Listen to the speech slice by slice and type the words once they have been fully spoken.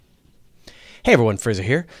Hey everyone, Fraser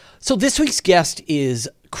here. So this week's guest is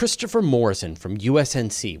Christopher Morrison from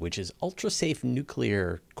USNC, which is Ultra Safe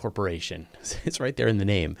Nuclear Corporation. It's right there in the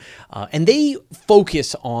name. And they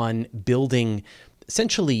focus on building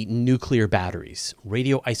essentially nuclear batteries,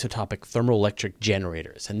 radioisotopic thermoelectric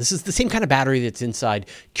generators. And this is the same kind of battery that's inside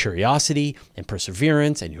Curiosity and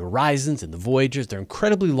Perseverance and New Horizons and the Voyagers. They're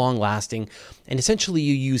incredibly long lasting. And essentially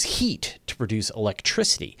you use heat to produce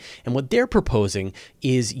electricity. And what they're proposing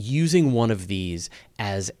is using one of these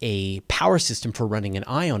as a power system for running an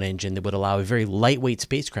ion engine that would allow a very lightweight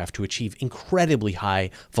spacecraft to achieve incredibly high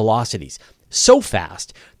velocities. So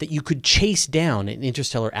fast that you could chase down an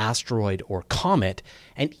interstellar asteroid or comet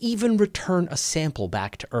and even return a sample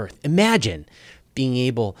back to Earth. Imagine being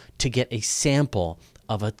able to get a sample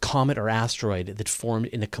of a comet or asteroid that formed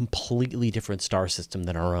in a completely different star system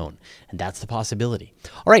than our own. And that's the possibility.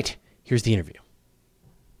 All right, here's the interview.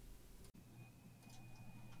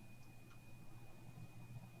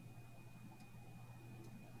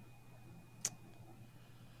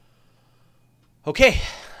 Okay.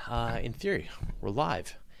 In theory, we're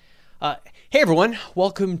live. Hey everyone,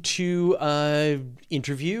 welcome to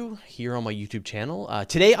interview here on my YouTube channel.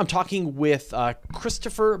 Today I'm talking with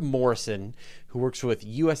Christopher Morrison, who works with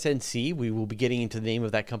USNC. We will be getting into the name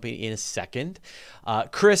of that company in a second.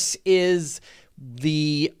 Chris is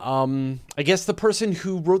the I guess the person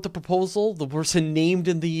who wrote the proposal, the person named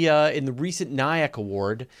in the recent NIAC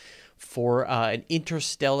award for an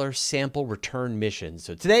interstellar sample return mission.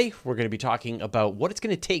 So today we're going to be talking about what it's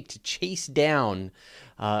going to take to chase down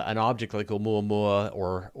an object like Oumuamua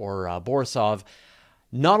or Borisov.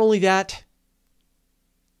 Not only that,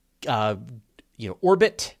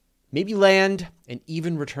 orbit, maybe land, and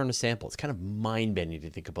even return a sample. It's kind of mind-bending to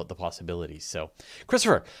think about the possibilities. So,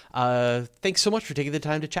 Christopher, thanks so much for taking the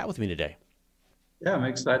time to chat with me today. Yeah, I'm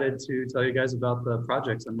excited to tell you guys about the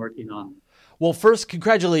projects I'm working on. Well, first,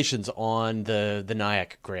 congratulations on the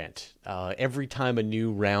NIAC grant. Every time a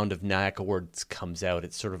new round of NIAC awards comes out,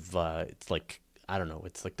 it's sort of, it's like, I don't know,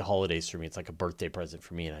 it's like the holidays for me. It's like a birthday present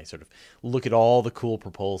for me. And I sort of look at all the cool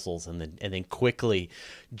proposals and then quickly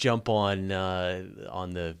jump on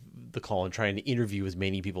the call and trying to interview as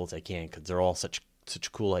many people as I can because they're all such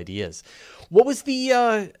cool ideas. What was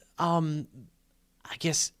the, what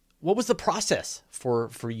was the process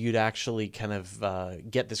for you to actually kind of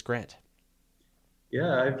get this grant?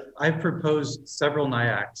 Yeah, I've proposed several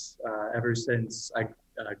NIACs ever since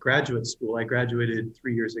graduate school. I graduated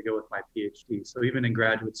 3 years ago with my PhD. So even in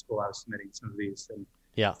graduate school, I was submitting some of these and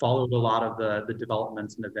followed a lot of the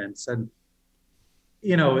developments and events. And,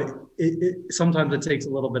 you know, sometimes it takes a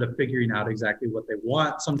little bit of figuring out exactly what they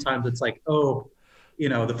want. Sometimes it's like,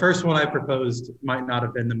 the first one I proposed might not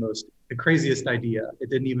have been the craziest idea. It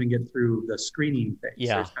didn't even get through the screening phase.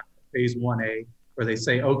 Yeah. There's kind of phase 1A where they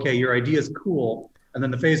say, okay, your idea is cool. And then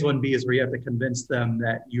the phase 1B is where you have to convince them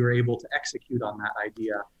that you're able to execute on that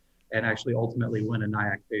idea and actually ultimately win a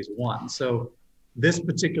NIAC phase 1. So this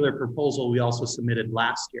particular proposal we also submitted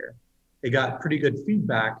last year. It got pretty good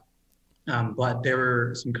feedback, but there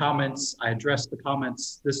were some comments. I addressed the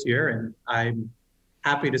comments this year, and I'm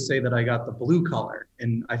happy to say that I got the blue color.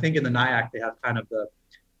 And I think in the NIAC they have kind of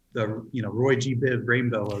the Roy G. Biv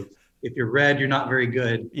rainbow of, if you're red, you're not very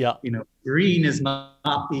good. Yeah. Green is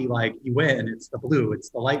not the like you win. It's the blue. It's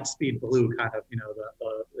the light speed blue kind of, the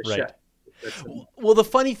right. shift. Well, the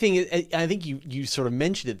funny thing is, I think you sort of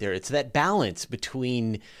mentioned it there. It's that balance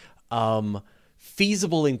between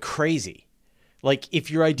feasible and crazy. Like if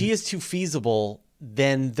your idea is too feasible,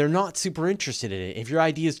 then they're not super interested in it. If your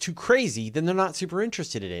idea is too crazy, then they're not super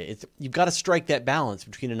interested in it. You've got to strike that balance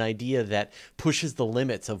between an idea that pushes the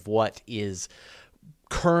limits of what is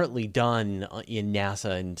currently done in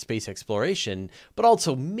NASA and space exploration, but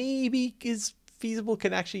also maybe is feasible,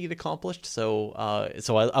 can actually get accomplished. So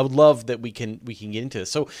I would love that we can get into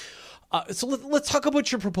this. So let's talk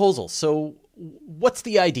about your proposal. So what's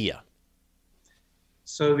the idea?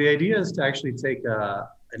 So the idea is to actually take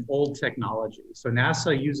an old technology. So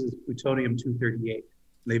NASA uses plutonium-238.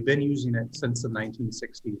 They've been using it since the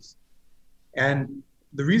 1960s. And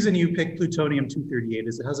the reason you pick plutonium-238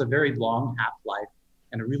 is it has a very long half-life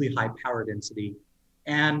and a really high power density.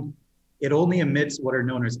 And it only emits what are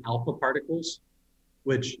known as alpha particles,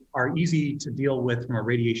 which are easy to deal with from a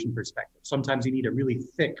radiation perspective. Sometimes you need a really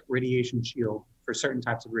thick radiation shield for certain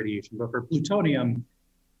types of radiation, but for plutonium,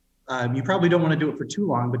 you probably don't want to do it for too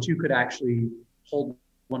long, but you could actually hold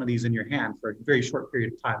one of these in your hand for a very short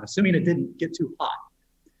period of time, assuming it didn't get too hot.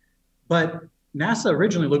 But NASA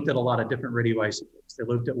originally looked at a lot of different radioisotopes. They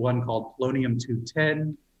looked at one called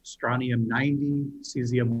polonium-210, strontium-90,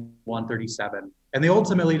 cesium-137. And they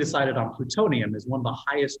ultimately decided on plutonium as one of the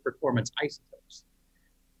highest performance isotopes.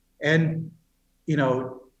 And, you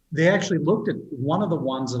know, they actually looked at one of the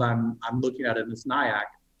ones that I'm looking at in this NIAC.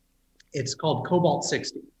 It's called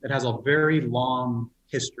cobalt-60. It has a very long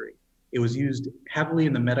history. It was used heavily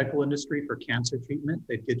in the medical industry for cancer treatment.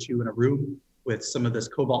 They'd get you in a room with some of this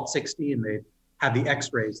cobalt-60, and they'd have the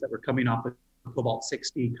x-rays that were coming off of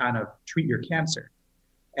cobalt-60 kind of treat your cancer.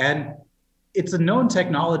 And it's a known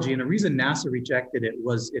technology, and the reason NASA rejected it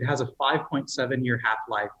was it has a 5.7-year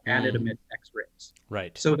half-life and it emits x-rays.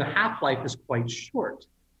 Right. So the half-life is quite short.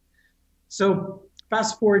 So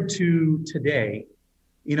fast forward to today,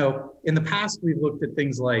 you know, in the past, we've looked at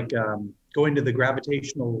things like going to the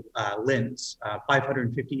gravitational lens,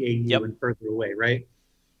 550 AU and further away, right?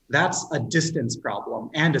 That's a distance problem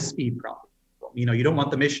and a speed problem. You know, you don't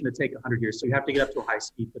want the mission to take 100 years, so you have to get up to a high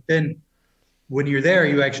speed. But then when you're there,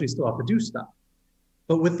 you actually still have to do stuff.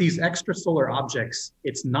 But with these extrasolar objects,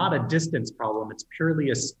 it's not a distance problem. It's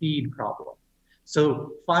purely a speed problem.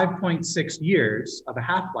 So 5.6 years of a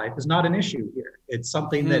half-life is not an issue here. It's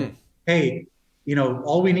something that, hey, you know,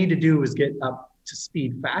 all we need to do is get up to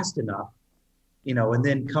speed fast enough, you know, and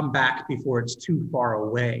then come back before it's too far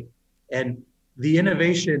away. And the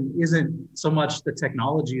innovation isn't so much the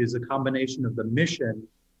technology as a combination of the mission,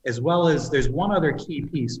 as well as there's one other key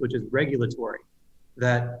piece, which is regulatory.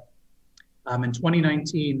 That in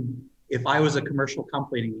 2019, if I was a commercial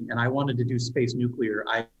company and I wanted to do space nuclear,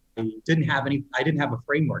 I didn't have a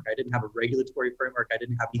framework. I didn't have a regulatory framework. I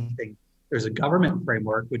didn't have anything. There's a government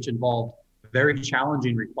framework, which involved very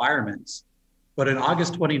challenging requirements. But in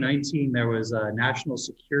August 2019, there was a National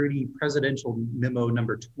Security Presidential Memo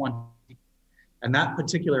number 20. And that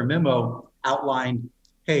particular memo outlined,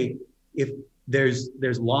 hey, if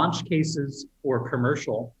there's launch cases for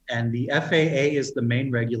commercial, and the FAA is the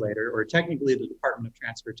main regulator, or technically the Department of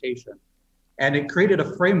Transportation. And it created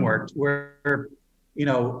a framework where, you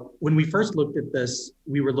know, when we first looked at this,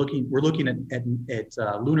 we're looking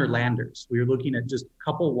at lunar landers. We were looking at just a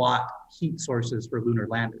couple watt heat sources for lunar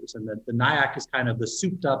landers. And the NIAC is kind of the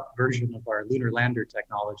souped up version of our lunar lander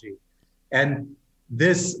technology. And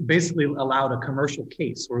this basically allowed a commercial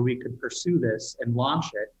case where we could pursue this and launch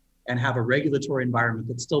it and have a regulatory environment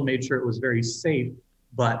that still made sure it was very safe,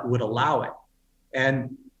 but would allow it.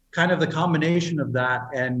 And kind of the combination of that,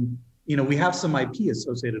 and you know, we have some IP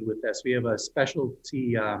associated with this. We have a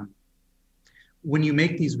specialty. When you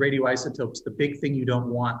make these radioisotopes, the big thing you don't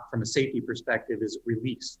want from a safety perspective is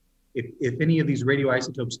release. If any of these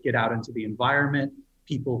radioisotopes get out into the environment,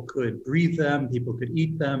 people could breathe them, people could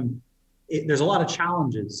eat them. There's a lot of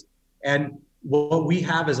challenges. And what we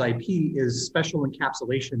have as IP is special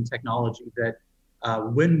encapsulation technology that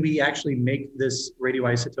when we actually make this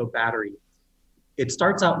radioisotope battery, it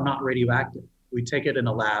starts out not radioactive. We take it in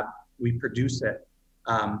a lab, we produce it.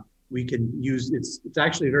 We can use, it's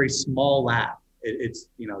actually a very small lab. It's,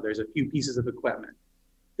 you know, there's a few pieces of equipment.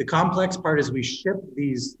 The complex part is we ship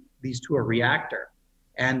these to a reactor,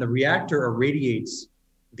 and the reactor irradiates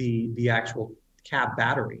the actual cab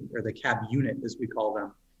battery, or the cab unit as we call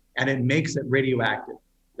them, and it makes it radioactive.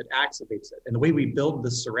 It activates it. And the way we build the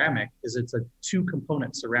ceramic is it's a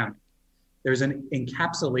 2-component ceramic. There's an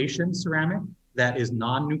encapsulation ceramic that is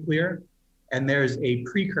non-nuclear, and there's a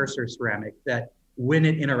precursor ceramic that when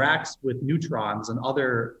it interacts with neutrons and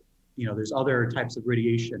other, you know, there's other types of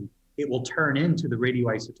radiation, it will turn into the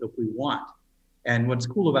radioisotope we want. And what's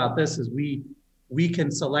cool about this is we can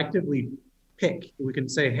selectively pick. We can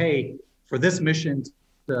say, hey, for this mission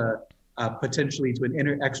to potentially to an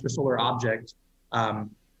extrasolar object,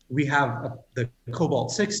 we have the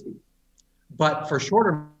cobalt-60. But for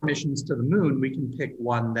shorter missions to the moon, we can pick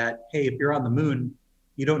one that, hey, if you're on the moon,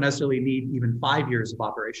 you don't necessarily need even 5 years of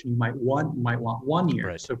operation. You might want 1 year.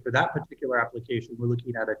 Right. So for that particular application, we're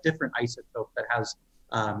looking at a different isotope that has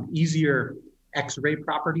easier X-ray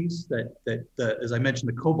properties. That as I mentioned,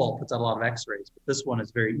 the cobalt puts out a lot of X-rays, but this one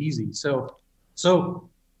is very easy. So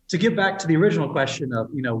to get back to the original question of,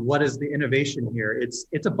 you know, what is the innovation here?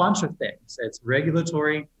 It's a bunch of things. It's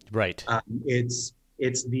regulatory. Right.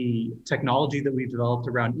 It's the technology that we've developed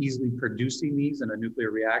around easily producing these in a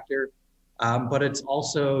nuclear reactor. But it's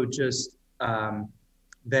also just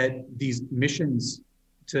that these missions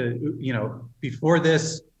to, you know, before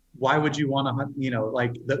this, why would you want to hunt, you know,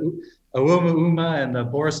 like the Oumuamua and the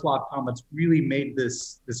Borislav comets really made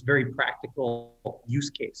this very practical use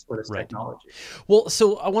case for this technology. Well,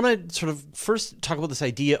 so I want to sort of first talk about this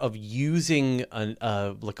idea of using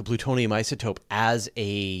like a plutonium isotope as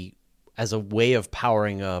as a way of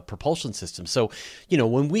powering a propulsion system. So,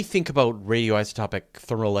 when we think about radioisotopic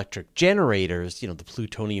thermoelectric generators, the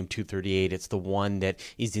plutonium-238, it's the one that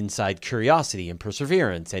is inside Curiosity and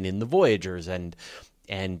Perseverance and in the Voyagers and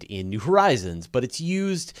in New Horizons. But it's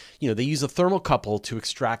used, they use a thermocouple to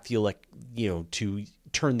extract to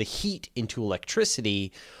turn the heat into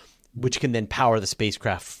electricity, which can then power the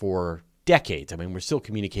spacecraft for decades. I mean, we're still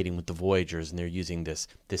communicating with the Voyagers, and they're using this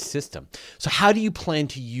system. So how do you plan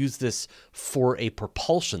to use this for a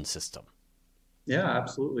propulsion system? Yeah,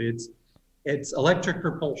 absolutely. It's electric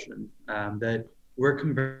propulsion that we're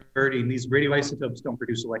converting. These radioisotopes don't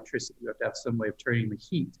produce electricity. You have to have some way of turning the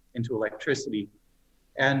heat into electricity.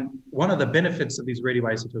 And one of the benefits of these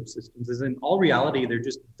radioisotope systems is, in all reality, they're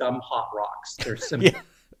just dumb hot rocks. They're simply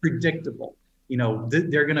predictable.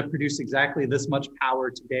 They're going to produce exactly this much power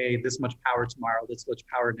today, this much power tomorrow, this much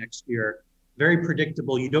power next year. Very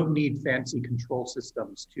predictable. You don't need fancy control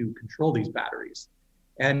systems to control these batteries.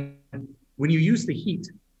 And when you use the heat,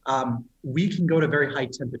 we can go to very high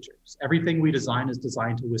temperatures. Everything we design is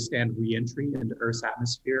designed to withstand re-entry into Earth's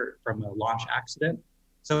atmosphere from a launch accident.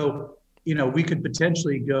 So, we could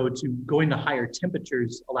potentially going to higher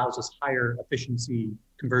temperatures allows us higher efficiency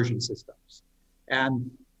conversion systems. And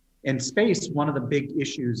in space, one of the big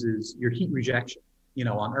issues is your heat rejection.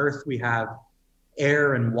 On Earth, we have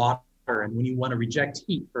air and water. And when you want to reject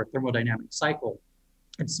heat for a thermodynamic cycle,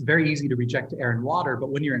 it's very easy to reject air and water.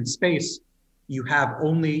 But when you're in space, you have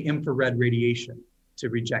only infrared radiation to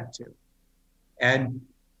reject to. And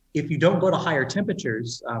if you don't go to higher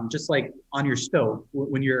temperatures, just like on your stove,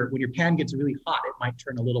 when your pan gets really hot, it might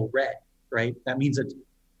turn a little red, right? That means it's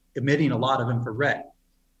emitting a lot of infrared.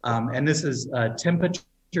 And this is temperature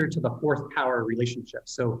to the fourth power relationship.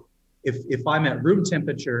 So if I'm at room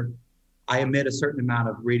temperature, I emit a certain amount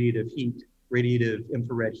of radiative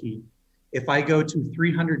infrared heat. If I go to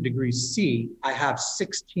 300 degrees C, I have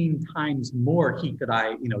 16 times more heat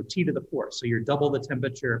that T to the fourth. So you're double the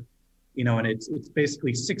temperature, and it's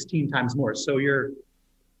basically 16 times more. So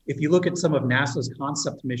if you look at some of NASA's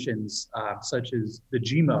concept missions, such as the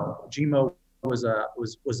GMO was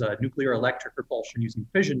a nuclear electric propulsion using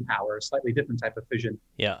fission power, a slightly different type of fission.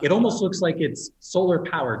 Yeah. It almost looks like it's solar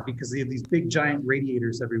powered because they have these big giant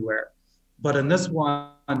radiators everywhere. But in this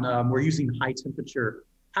one, we're using high temperature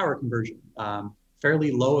power conversion,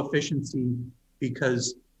 fairly low efficiency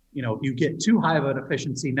because if you get too high of an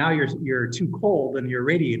efficiency, now you're too cold and your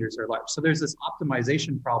radiators are large. So there's this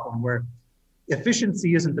optimization problem where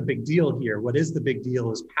efficiency isn't the big deal here. What is the big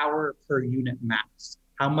deal is power per unit mass.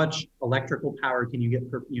 How much electrical power can you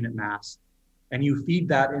get per unit mass? And you feed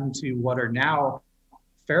that into what are now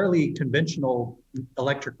fairly conventional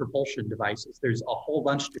electric propulsion devices. There's a whole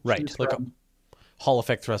bunch to choose like from. Hall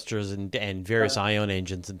effect thrusters and various ion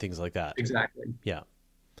engines and things like that. Exactly. Yeah.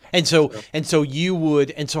 And so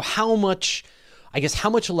how much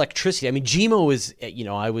electricity? I mean, GMO is,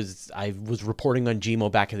 I was reporting on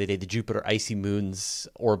GMO back in the day, the Jupiter Icy Moons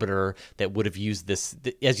orbiter that would have used this,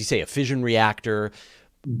 as you say, a fission reactor,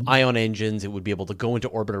 ion engines. It would be able to go into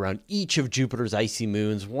orbit around each of Jupiter's icy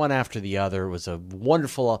moons, one after the other. It was a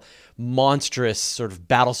wonderful, monstrous sort of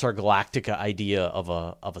Battlestar Galactica idea of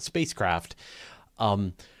a spacecraft.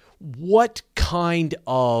 What kind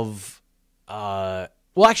of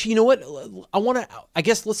well, actually, you know what?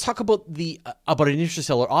 Let's talk about about an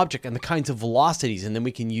interstellar object and the kinds of velocities, and then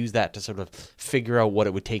we can use that to sort of figure out what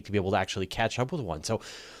it would take to be able to actually catch up with one. So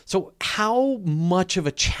how much of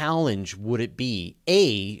a challenge would it be?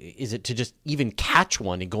 Is it to just even catch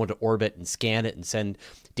one and go into orbit and scan it and send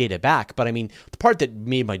data back? But I mean, the part that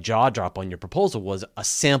made my jaw drop on your proposal was a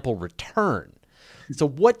sample return. So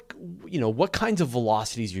what kinds of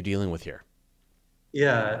velocities you're dealing with here?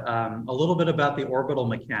 Yeah, a little bit about the orbital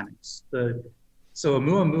mechanics. So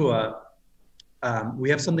Oumuamua, we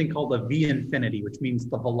have something called a V infinity, which means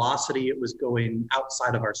the velocity it was going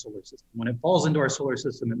outside of our solar system. When it falls into our solar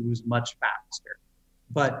system, it moves much faster.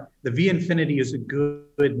 But the V infinity is a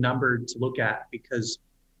good number to look at because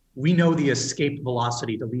we know the escape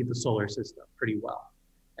velocity to leave the solar system pretty well.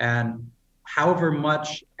 And however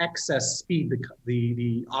much excess speed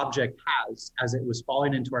the object has as it was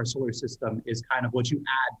falling into our solar system is kind of what you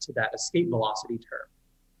add to that escape velocity term.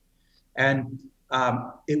 And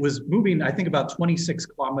it was moving, I think, about 26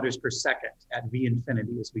 kilometers per second at V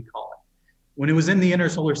infinity, as we call it. When it was in the inner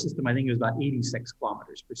solar system, I think it was about 86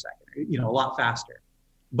 kilometers per second, a lot faster.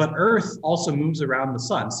 But Earth also moves around the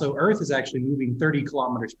sun. So Earth is actually moving 30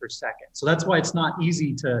 kilometers per second. So that's why it's not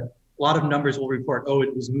easy to, a lot of numbers will report,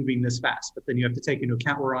 it was moving this fast. But then you have to take into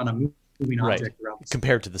account we're on a moving object around the sun.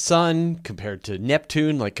 Compared to the sun, compared to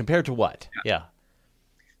Neptune, compared to what? Yeah.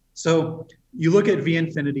 So you look at V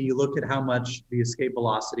infinity, you look at how much the escape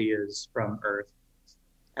velocity is from Earth,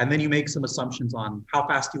 and then you make some assumptions on how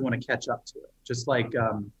fast you want to catch up to it. Just like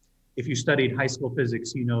if you studied high school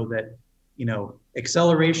physics, you know that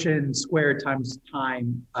acceleration squared times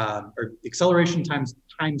time, or acceleration times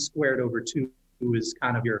time squared over 2 is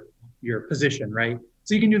kind of your position, right?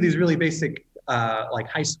 So you can do these really basic like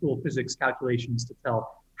high school physics calculations to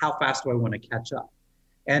tell how fast do I want to catch up.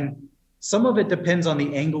 And some of it depends on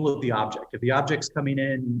the angle of the object. If the object's coming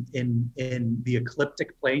in the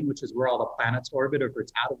ecliptic plane, which is where all the planets orbit, or if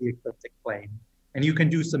it's out of the ecliptic plane, and you can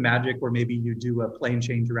do some magic where maybe you do a plane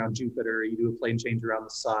change around Jupiter, you do a plane change around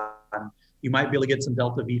the sun, you might be able to get some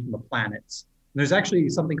delta V from the planets. And there's actually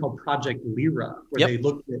something called Project Lyra, where they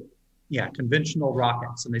looked at conventional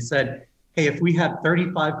rockets, and they said, hey, if we had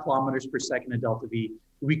 35 kilometers per second of delta V,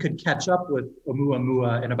 we could catch up with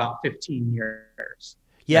Oumuamua in about 15 years.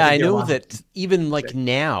 Yeah, I know that even like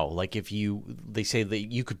now, like they say that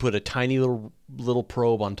you could put a tiny little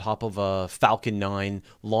probe on top of a Falcon 9,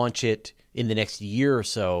 launch it in the next year or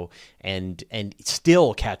so, and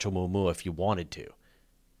still catch Oumuamua if you wanted to,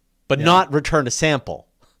 but not return a sample.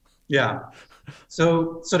 Yeah.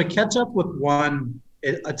 So to catch up with one,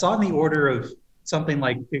 it's on the order of something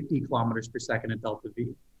like 50 kilometers per second at delta V.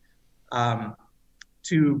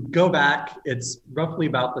 To go back, it's roughly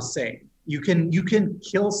about the same. You can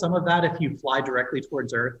kill some of that if you fly directly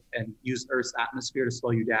towards Earth and use Earth's atmosphere to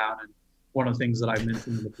slow you down. And one of the things that I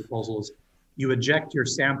mentioned in the proposal is you eject your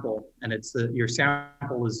sample, and your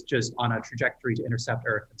sample is just on a trajectory to intercept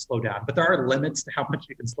Earth and slow down. But there are limits to how much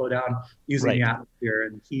you can slow down using the atmosphere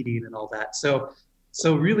and heating and all that. So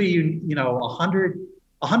really, 100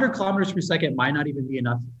 kilometers per second might not even be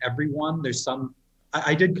enough for everyone. There's some.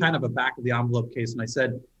 I did kind of a back of the envelope case, and I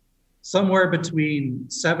said somewhere between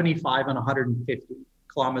 75 and 150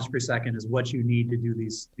 kilometers per second is what you need to do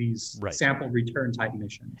these sample return type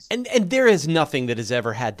missions. And there is nothing that has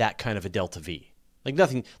ever had that kind of a delta V. Like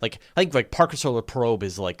nothing. Like I think like Parker Solar Probe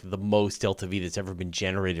is like the most delta V that's ever been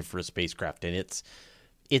generated for a spacecraft, and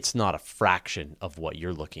it's not a fraction of what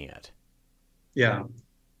you're looking at. Yeah,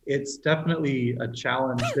 it's definitely a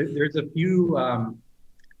challenge. There's a few.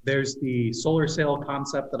 There's the solar sail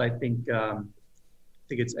concept that I think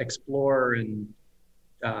it's Explorer and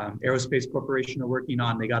Aerospace Corporation are working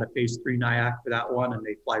on. They got a phase 3 NIAC for that one, and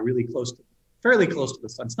they fly fairly close to the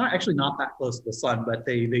sun. It's not that close to the sun, but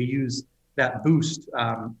they use that boost.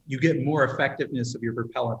 You get more effectiveness of your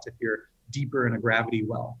propellant if you're deeper in a gravity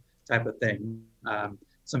well type of thing.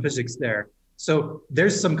 Some physics there. So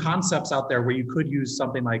there's some concepts out there where you could use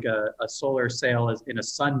something like a solar sail as in a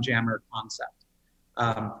sun jammer concept.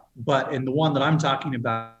 But in the one that I'm talking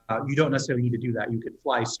about, you don't necessarily need to do that. You could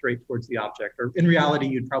fly straight towards the object, or in reality,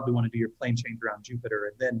 you'd probably want to do your plane change around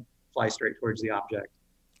Jupiter and then fly straight towards the object.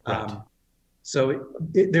 Right. So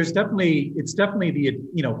it's definitely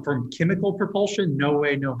the, from chemical propulsion, no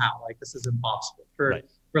way, no how. Like this is impossible. For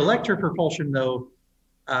electric propulsion, though,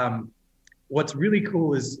 what's really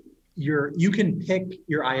cool is you can pick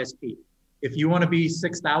your ISP. If you want to be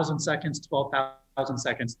 6,000 seconds, 12,000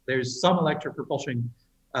 seconds, there's some electric propulsion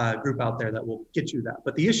group out there that will get you that.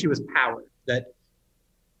 But the issue is power. That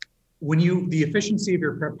the efficiency of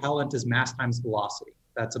your propellant is mass times velocity.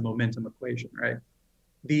 That's a momentum equation, right?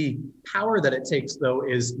 The power that it takes, though,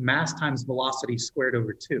 is mass times velocity squared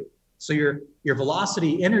over 2. So your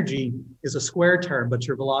velocity energy is a square term, but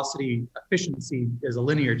your velocity efficiency is a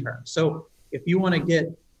linear term. So if you want to get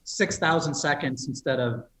 6,000 seconds instead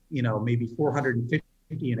of maybe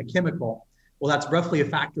 450 in a chemical, well, that's roughly a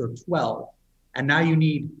factor of 12. And now you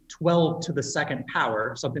need 12 to the second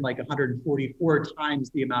power, something like 144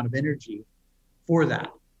 times the amount of energy for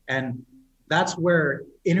that. And that's where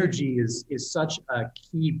energy is such a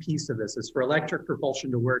key piece of this. Is for electric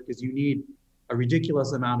propulsion to work, is you need a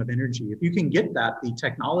ridiculous amount of energy. If you can get that, the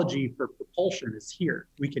technology for propulsion is here.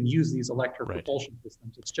 We can use these electric propulsion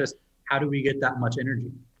systems. It's just, how do we get that much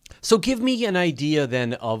energy? So give me an idea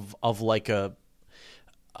then of like a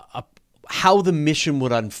how the mission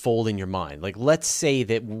would unfold in your mind. Like, let's say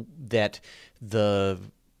that the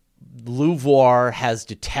LUVOIR has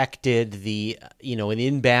detected an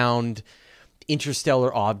inbound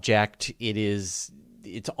interstellar object. It's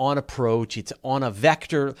on approach. It's on a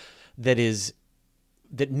vector that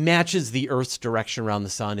matches the Earth's direction around the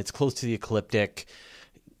sun. It's close to the ecliptic.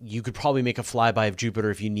 You could probably make a flyby of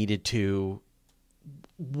Jupiter if you needed to.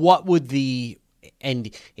 What would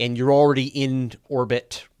and you're already in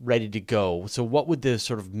orbit, ready to go. So what would the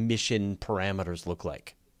sort of mission parameters look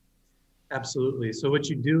like? Absolutely. So what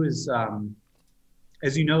you do is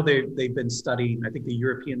as you know, they've been studying, I think the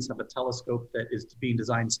Europeans have a telescope that is being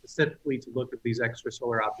designed specifically to look at these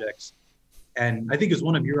extrasolar objects. And I think as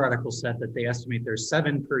one of your articles said that they estimate there's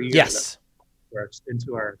 7 per year Yes.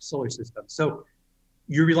 into our solar system. So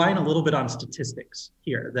you're relying a little bit on statistics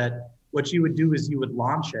here, that what you would do is you would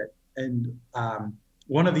launch it. And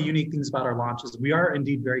one of the unique things about our launch is we are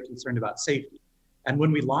indeed very concerned about safety. And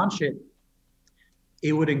when we launch it,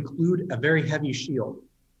 it would include a very heavy shield,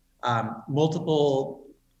 multiple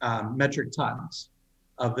metric tons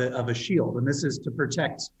of a shield. And this is to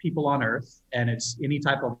protect people on Earth. And it's any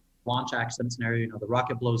type of launch accident scenario, the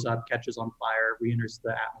rocket blows up, catches on fire, re-enters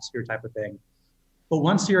the atmosphere type of thing. But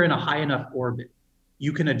once you're in a high enough orbit,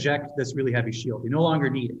 you can eject this really heavy shield. You no longer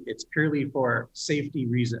need it. It's purely for safety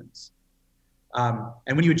reasons.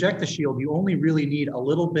 And when you eject the shield, you only really need a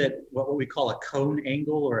little bit, what we call a cone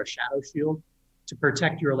angle or a shadow shield, to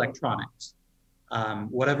protect your electronics.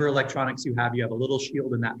 Whatever electronics you have a little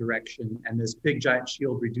shield in that direction, and this big giant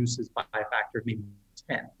shield reduces by a factor of maybe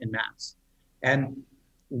 10 in mass. And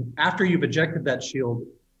after you've ejected that shield,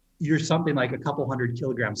 you're something like a couple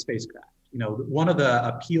 100-kilogram spacecraft. One of the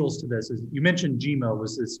appeals to this is, you mentioned GMO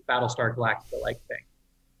was this Battlestar Galactica-like thing.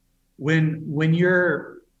 When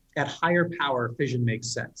you're at higher power, fission makes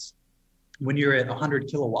sense. When you're at 100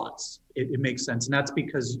 kilowatts, it makes sense. And that's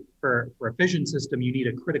because for a fission system, you need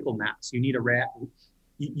a critical mass. You need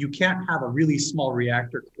you can't have a really small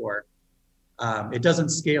reactor core. It doesn't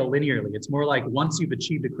scale linearly. It's more like once you've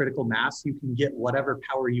achieved a critical mass, you can get whatever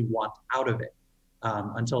power you want out of it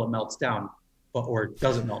until it melts down, or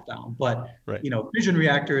doesn't melt down. But right. Fission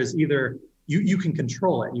reactor is either you can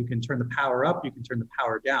control it. You can turn the power up. You can turn the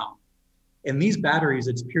power down. In these batteries,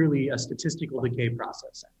 it's purely a statistical decay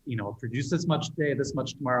process. Produce this much today, this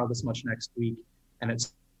much tomorrow, this much next week, and it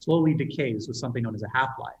slowly decays with something known as a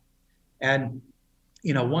half-life. And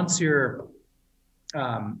once you're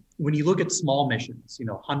when you look at small missions,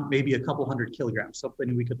 maybe a couple 100 kilograms,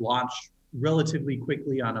 something we could launch relatively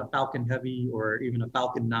quickly on a Falcon Heavy or even a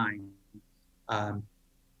Falcon 9.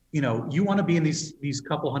 You want to be in these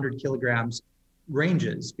couple 100 kilograms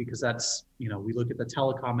ranges, because that's, we look at the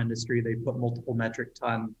telecom industry, they put multiple metric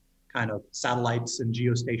ton kind of satellites and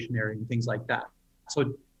geostationary and things like that.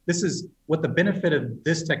 So this is what the benefit of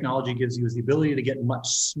this technology gives you, is the ability to get much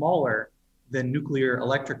smaller than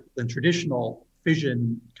than traditional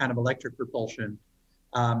fission kind of electric propulsion,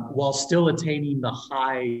 while still attaining the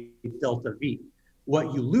high delta V.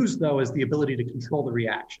 What you lose, though, is the ability to control the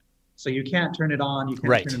reaction. So you can't turn it on, you can't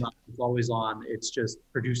right. turn it off, it's always on, it's just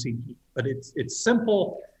producing heat. But it's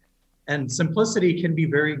simple, and simplicity can be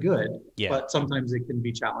very good, but sometimes it can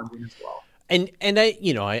be challenging as well. And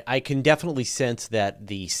I can definitely sense that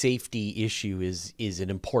the safety issue is an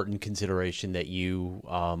important consideration that you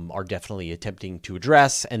are definitely attempting to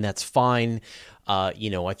address, and that's fine.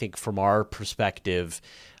 I think from our perspective,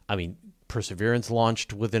 Perseverance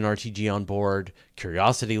launched with an RTG on board,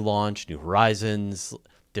 Curiosity launched, New Horizons.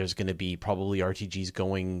 There's going to be probably RTGs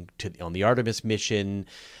going on the Artemis mission.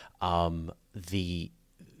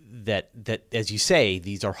 That as you say,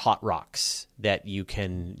 these are hot rocks that you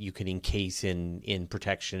can encase in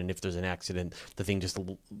protection, and if there's an accident, the thing just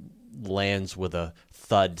lands with a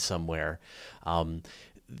thud somewhere. So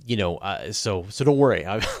don't worry.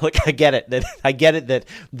 I get it. I get it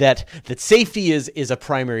that safety is a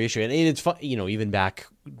primary issue, and it's fun. Even back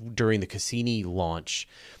during the Cassini launch,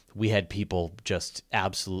 we had people just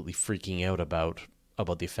absolutely freaking out about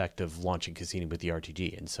the effect of launching Cassini with the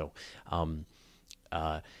RTG, and so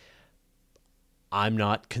I'm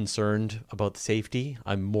not concerned about the safety.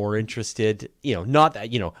 I'm more interested, not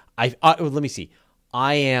that, let me see.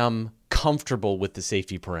 I am comfortable with the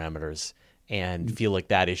safety parameters and feel like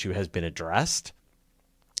that issue has been addressed.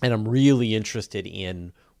 And I'm really interested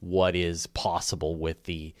in what is possible with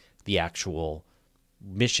the actual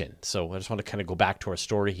mission. So I just want to kind of go back to our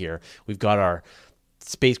story here. We've got our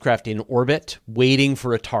spacecraft in orbit waiting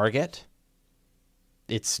for a target.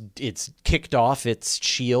 It's kicked off its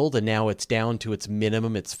shield, and now it's down to its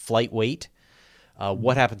minimum, its flight weight.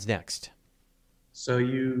 What happens next? So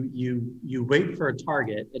you wait for a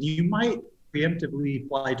target, and you might preemptively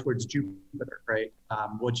fly towards Jupiter, right?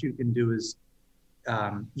 What you can do is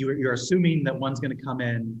you're assuming that one's going to come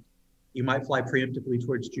in. You might fly preemptively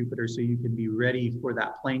towards Jupiter so you can be ready for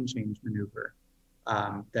that plane change maneuver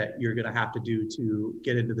that you're going to have to do to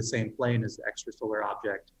get into the same plane as the extrasolar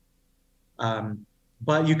object.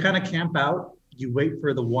 But you kind of camp out, you wait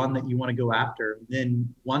for the one that you want to go after.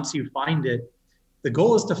 Then once you find it, the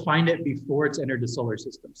goal is to find it before it's entered the solar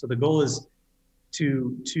system. So the goal is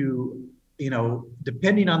to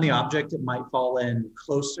depending on the object, it might fall in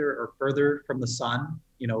closer or further from the sun,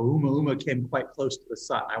 Uma Uma came quite close to the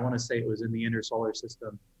sun. I want to say it was in the inner solar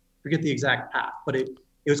system. Forget the exact path, but it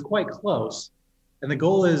was quite close. And the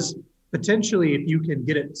goal is potentially, if you can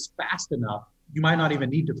get it fast enough, you might not even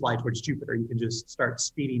need to fly towards Jupiter. You can just start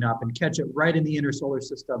speeding up and catch it right in the inner solar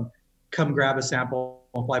system, come grab a sample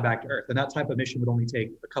and fly back to Earth. And that type of mission would only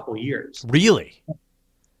take a couple of years. Really?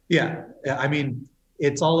 Yeah. I mean,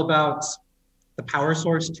 it's all about the power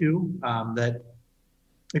source too, that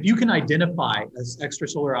if you can identify this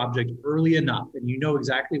extrasolar object early enough and you know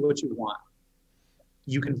exactly what you want,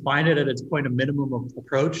 you can find it at its point of minimum of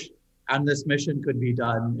approach, and this mission could be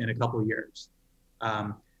done in a couple of years.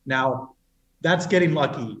 Now, that's getting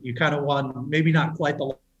lucky. You kind of won, maybe not quite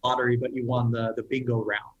the lottery, but you won the bingo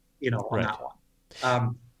round, on that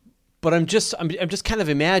one. But I'm just kind of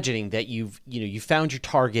imagining that you found your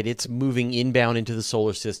target. It's moving inbound into the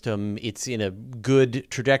solar system. It's in a good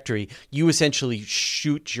trajectory. You essentially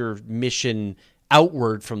shoot your mission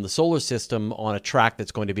outward from the solar system on a track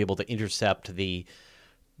that's going to be able to intercept the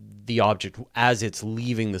object as it's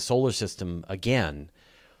leaving the solar system again.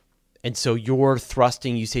 And so you're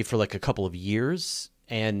thrusting, you say, for like a couple of years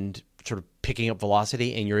and sort of picking up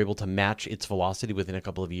velocity, and you're able to match its velocity within a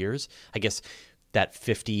couple of years. I guess that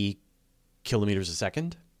 50 kilometers a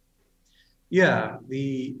second? Yeah,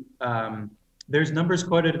 there's numbers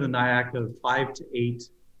quoted in the NIAC of 5 to 8.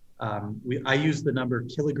 I use the number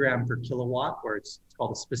kilogram per kilowatt, or it's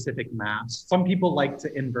called a specific mass. Some people like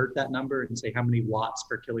to invert that number and say how many watts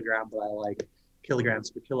per kilogram, but I like kilograms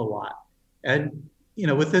per kilowatt. And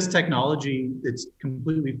with this technology, it's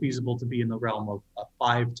completely feasible to be in the realm of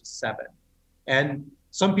 5 to 7. And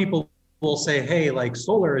some people will say, hey, like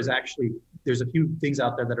solar is actually, there's a few things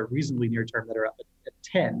out there that are reasonably near term that are up at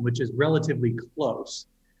 10, which is relatively close.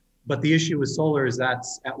 But the issue with solar is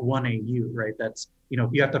that's at 1 AU, right? That's, if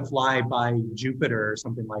you have to fly by Jupiter or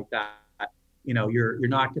something like that, you're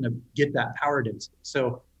not going to get that power density.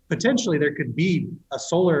 So potentially there could be a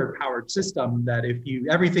solar powered system that if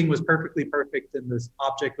everything was perfectly perfect and this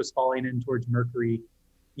object was falling in towards Mercury,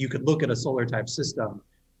 you could look at a solar type system.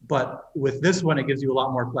 But with this one, it gives you a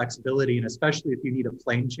lot more flexibility, and especially if you need a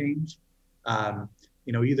plane change,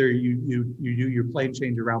 either you do your plane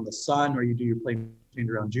change around the sun or you do your plane change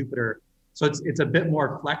around Jupiter. So it's a bit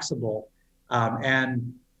more flexible,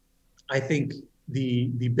 and I think the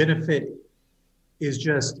benefit is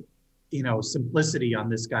just simplicity on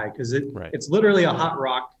this guy, because it's literally a hot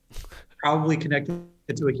rock, probably connected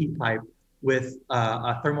to a heat pipe with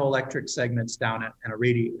a thermoelectric segments down it and a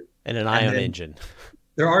radiator and an ion engine.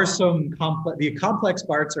 There are some complex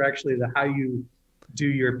parts are actually how you do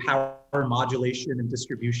your power modulation and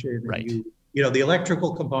distribution. Right. And the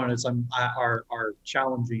electrical components are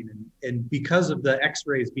challenging, and because of the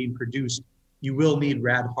X-rays being produced, you will need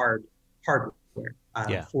rad hard hardware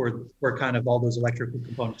for kind of all those electrical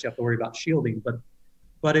components you have to worry about shielding.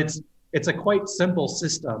 But it's a quite simple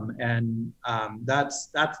system, and that's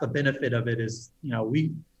the benefit of it is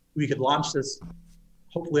we could launch this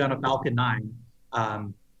hopefully on a Falcon 9.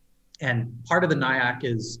 And part of the NIAC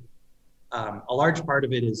is a large part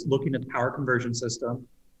of it is looking at the power conversion system.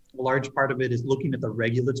 A large part of it is looking at the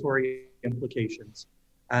regulatory implications.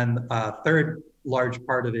 And a third large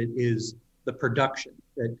part of it is the production.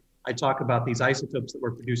 That I talk about these isotopes that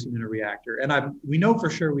we're producing in a reactor. And we know for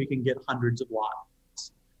sure we can get hundreds of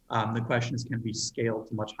watts. The question is, can it be scaled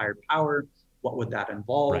to much higher power? What would that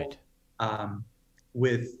involve? Right.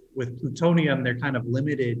 With plutonium, they're kind of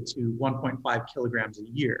limited to 1.5 kilograms a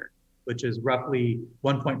year, which is roughly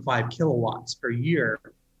 1.5 kilowatts per year.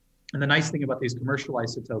 And the nice thing about these commercial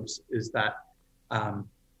isotopes is that a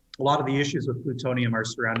lot of the issues with plutonium are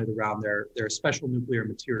surrounded around their special nuclear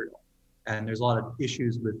material. And there's a lot of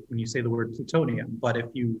issues with when you say the word plutonium, but if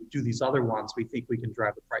you do these other ones, we think we can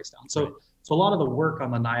drive the price down. So a lot of the work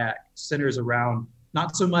on the NIAC centers around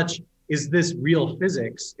not so much, is this real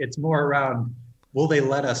physics? It's more around, will they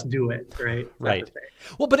let us do it, right? Right.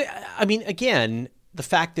 Well, but I mean, again, the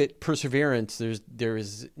fact that Perseverance, there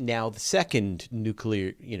is now the second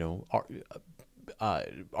nuclear,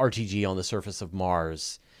 RTG on the surface of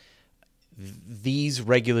Mars. These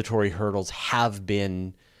regulatory hurdles have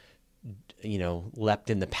been, leapt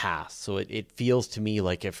in the past. So it feels to me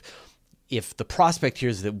like if the prospect here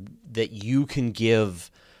is that you can give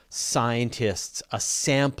scientists a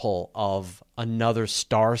sample of another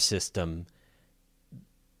star system,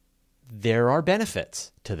 there are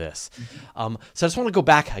benefits to this. So I just want to go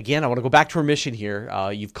back again. I want to go back to our mission here.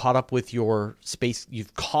 You've caught up with your space.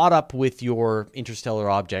 You've caught up with your interstellar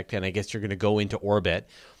object, and I guess you're going to go into orbit.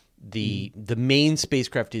 The main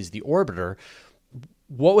spacecraft is the orbiter.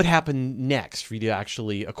 What would happen next for you to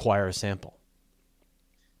actually acquire a sample?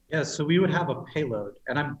 Yeah, so we would have a payload,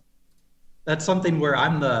 and that's something where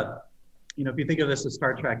I'm the, if you think of this as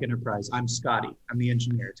Star Trek Enterprise, I'm Scotty. I'm the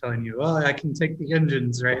engineer telling you, oh, I can take the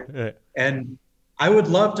engines, right? Right. And I would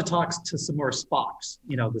love to talk to some more Spocks,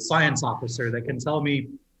 the science officer that can tell me,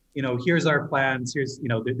 here's our plans. Here's,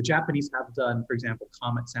 the Japanese have done, for example,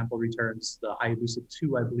 comet sample returns. The Hayabusa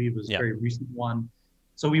 2, I believe, was a very recent one.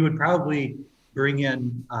 So we would probably bring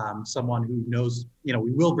in someone who knows, we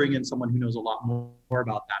will bring in someone who knows a lot more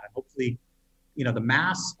about that. And hopefully, the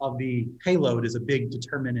mass of the payload is a big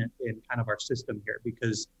determinant in kind of our system here,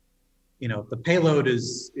 because if the payload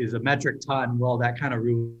is a metric ton, well, that kind of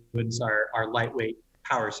ruins our lightweight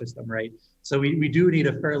power system, right? So we do need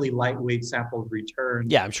a fairly lightweight sample return.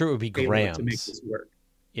 Yeah, I'm sure it would be grams to make this work.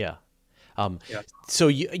 Yeah. Yeah. So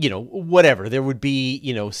whatever, there would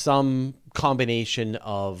be some combination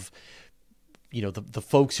of the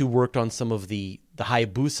folks who worked on some of the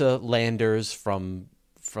Hayabusa landers from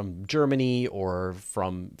Germany or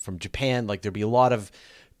from Japan. Like, there'd be a lot of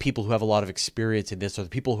people who have a lot of experience in this, or the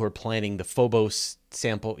people who are planning the Phobos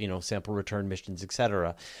sample return missions,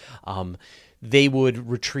 etc. They would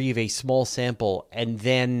retrieve a small sample, and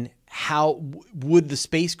then how would the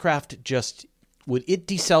spacecraft would it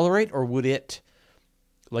decelerate, or would it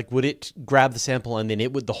grab the sample and then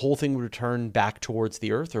the whole thing would return back towards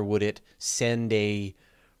the Earth, or would it send a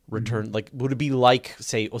return? Mm-hmm. Like, would it be like,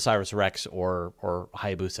 say, OSIRIS-REx or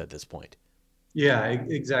Hayabusa at this point? Yeah,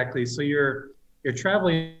 exactly. So you're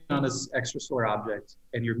traveling on this extrasolar object,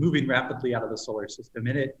 and you're moving rapidly out of the solar system.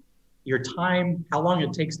 And your time, how long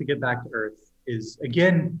it takes to get back to Earth, is,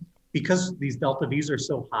 again, because these delta V's are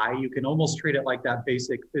so high, you can almost treat it like that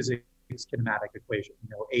basic physics kinematic equation,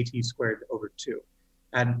 AT squared over 2.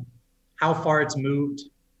 And how far it's moved,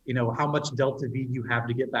 how much delta V you have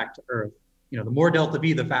to get back to Earth. The more delta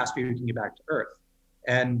V, the faster you can get back to Earth.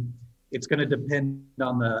 And it's going to depend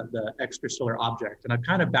on the extrasolar object. And I've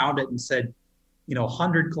kind of bound it and said,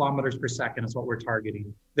 100 kilometers per second is what we're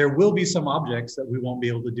targeting. There will be some objects that we won't be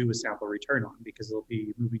able to do a sample return on because they'll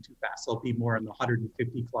be moving too fast. They'll be more in the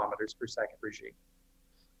 150 kilometers per second regime.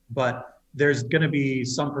 But there's going to be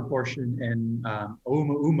some proportion, and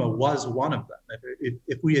Oumuamua was one of them.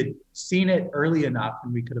 If we had seen it early enough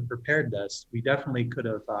and we could have prepared this, we definitely could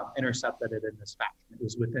have intercepted it in this fashion. It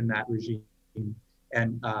was within that regime.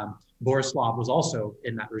 And Borislav was also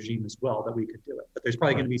in that regime as well, that we could do it. But there's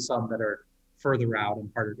probably going to be some that are further out and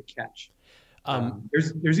harder to catch.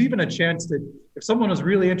 There's even a chance that if someone was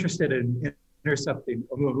really interested in intercepting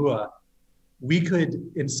Oumuamua, we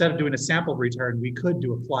could, instead of doing a sample return, we could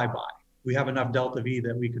do a flyby. We have enough delta V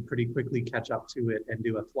that we could pretty quickly catch up to it and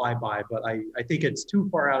do a flyby. But I think it's too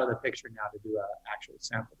far out of the picture now to do an actual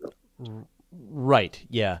sample return. Right.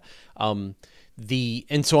 Yeah. And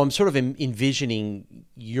so I'm sort of envisioning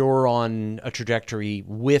you're on a trajectory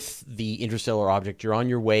with the interstellar object. You're on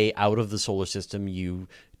your way out of the solar system. You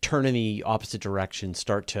turn in the opposite direction,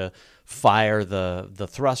 start to fire the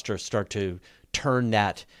thruster, start to turn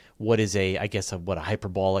that a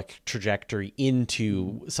hyperbolic trajectory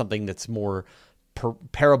into something that's more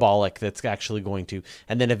parabolic, that's actually going to,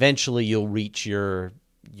 and then eventually you'll reach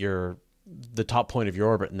the top point of your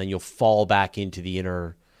orbit, and then you'll fall back into the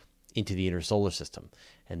inner solar system.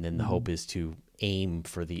 And then the hope is to aim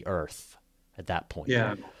for the Earth at that point.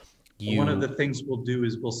 Yeah. One of the things we'll do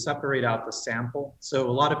is we'll separate out the sample. So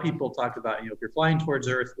a lot of people talk about, if you're flying towards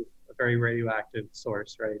Earth with a very radioactive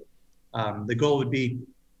source, right? The goal would be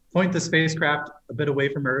point the spacecraft a bit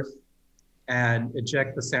away from Earth and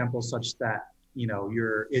eject the sample such that,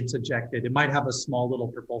 it's ejected. It might have a small little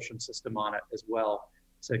propulsion system on it as well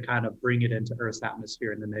to kind of bring it into Earth's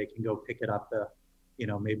atmosphere, and then they can go pick it up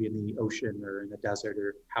maybe in the ocean or in the desert,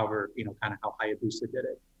 or however, kind of how Hayabusa did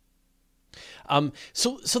it.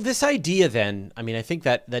 So this idea then, I mean, I think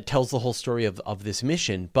that tells the whole story of this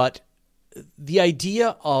mission, but the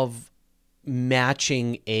idea of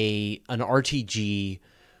matching an RTG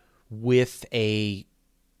with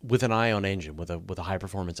an ion engine, with a high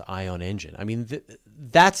performance ion engine. I mean,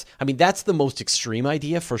 that's the most extreme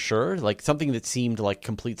idea for sure. Like, something that seemed like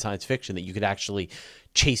complete science fiction, that you could actually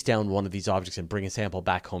chase down one of these objects and bring a sample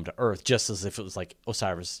back home to Earth, just as if it was like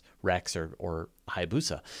OSIRIS-REx or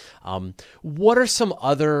Hayabusa. What are some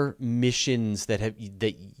other missions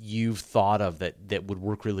that you've thought of that would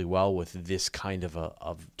work really well with this kind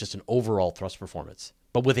of just an overall thrust performance,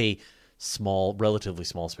 but with a relatively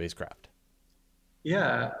small spacecraft?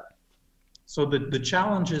 Yeah. So the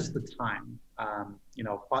challenge is the time.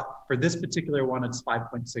 For this particular one, it's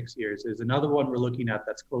 5.6 years. There's another one we're looking at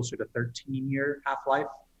that's closer to 13-year half-life.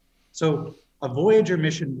 So a Voyager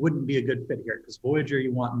mission wouldn't be a good fit here, because Voyager,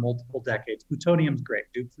 you want multiple decades. Plutonium's great.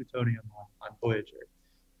 Do plutonium on Voyager.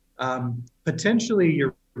 Potentially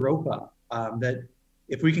Europa, that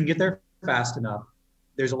if we can get there fast enough,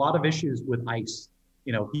 there's a lot of issues with ice.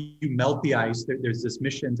 You melt the ice. There's this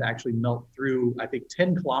mission to actually melt through, I think,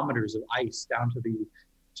 10 kilometers of ice down to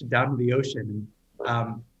the ocean.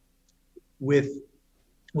 With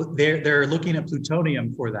they're looking at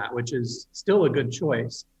plutonium for that, which is still a good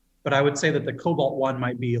choice. But I would say that the Cobalt one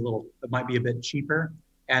might be a bit cheaper.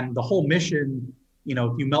 And the whole mission,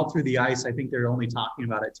 if you melt through the ice, I think they're only talking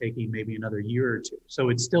about it taking maybe another year or two. So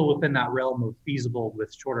it's still within that realm of feasible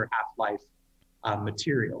with shorter half-life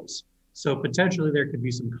materials. So potentially there could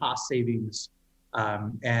be some cost savings,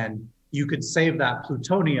 and you could save that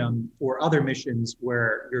plutonium for other missions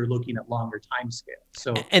where you're looking at longer timescales.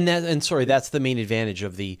 So sorry, that's the main advantage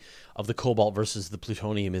of the cobalt versus the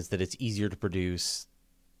plutonium, is that it's easier to produce.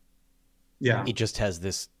 Yeah, it just has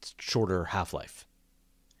this shorter half-life.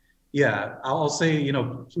 Yeah, I'll say,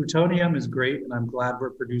 plutonium is great, and I'm glad we're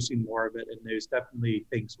producing more of it. And there's definitely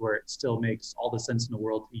things where it still makes all the sense in the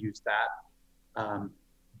world to use that.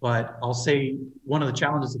 But I'll say one of the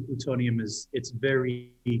challenges of plutonium is it's very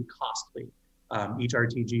costly. Each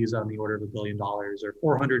RTG is on the order of $1 billion or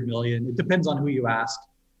 400 million. It depends on who you ask.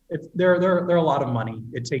 They're a lot of money.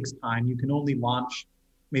 It takes time. You can only launch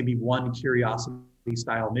maybe one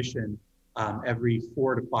Curiosity-style mission every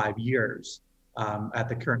 4 to 5 years at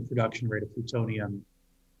the current production rate of plutonium.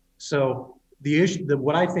 So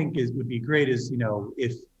what I think would be great is,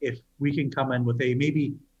 if we can come in with a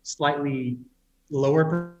maybe slightly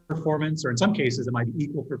lower performance, or in some cases it might be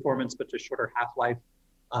equal performance but just shorter half-life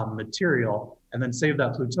material, and then save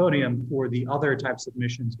that plutonium for the other types of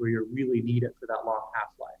missions where you really need it for that long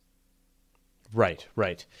half-life.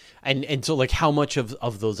 Right. And so, like, how much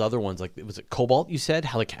of those other ones, like, was it cobalt you said?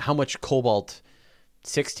 How much cobalt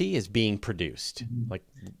 60 is being produced? Like,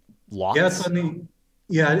 lots?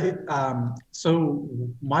 So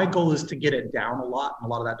my goal is to get it down a lot, and a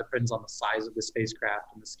lot of that depends on the size of the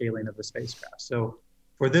spacecraft and the scaling of the spacecraft. So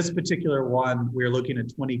for this particular one, we're looking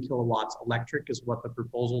at 20 kilowatts electric is what the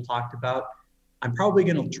proposal talked about. I'm probably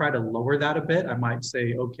going to try to lower that a bit. I might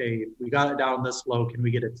say, okay, if we got it down this low, can we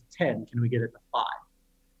get it to 10? Can we get it to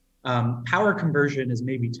 5? Power conversion is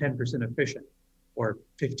maybe 10% efficient or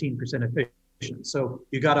 15% efficient. So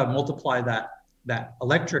you got to multiply that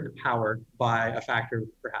electric power by a factor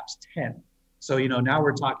of perhaps 10. So, now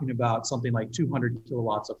we're talking about something like 200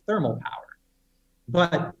 kilowatts of thermal power.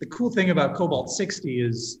 But the cool thing about Cobalt 60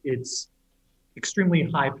 is it's extremely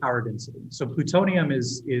high power density. So plutonium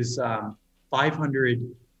is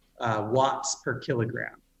 500 watts per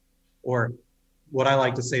kilogram, or what I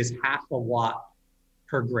like to say is half a watt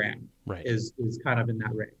per gram, right, is kind of in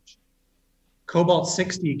that range. Cobalt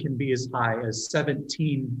 60 can be as high as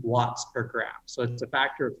 17 watts per gram. So it's a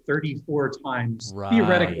factor of 34 times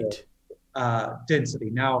theoretical density.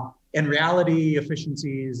 Now, in reality,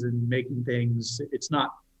 efficiencies and making things, it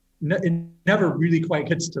never really quite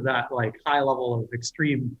gets to that like high level of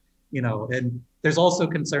extreme, and there's also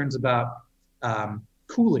concerns about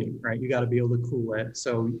cooling, right? You got to be able to cool it.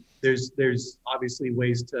 So there's obviously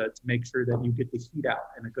ways to make sure that you get the heat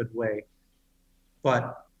out in a good way.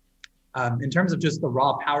 But in terms of just the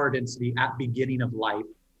raw power density at beginning of life,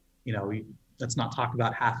 let's not talk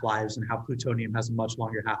about half-lives and how plutonium has a much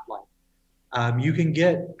longer half-life. You can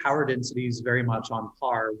get power densities very much on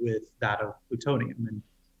par with that of plutonium. And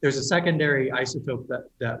there's a secondary isotope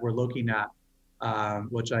that we're looking at,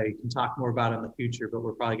 which I can talk more about in the future, but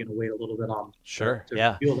we're probably going to wait a little bit on to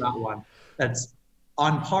reveal that one. That's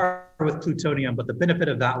on par with plutonium, but the benefit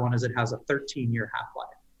of that one is it has a 13-year half-life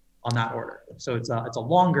on that order. So it's a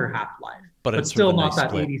longer half-life, but still not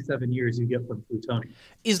that 87 years you get from plutonium.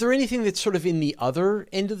 Is there anything that's sort of in the other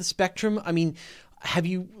end of the spectrum? I mean, have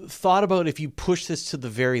you thought about if you push this to the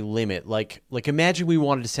very limit, like imagine we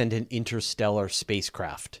wanted to send an interstellar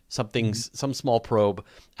spacecraft, some small probe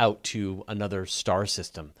out to another star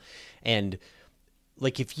system. And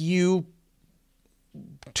like if you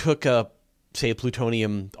took say a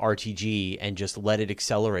plutonium RTG and just let it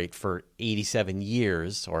accelerate for 87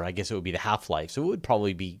 years, or I guess it would be the half-life. So it would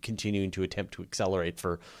probably be continuing to attempt to accelerate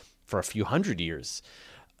for a few hundred years.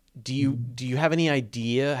 Do you have any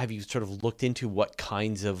idea? Have you sort of looked into what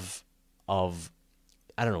kinds of I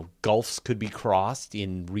don't know, gulfs could be crossed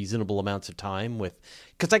in reasonable amounts of time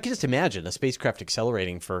because I can just imagine a spacecraft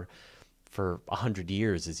accelerating for 100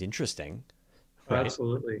 years is interesting. Right?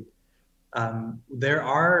 Absolutely. There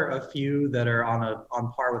are a few that are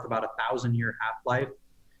on par with about 1,000-year half-life.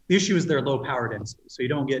 The issue is their low power density, so you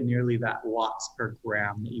don't get nearly that watts per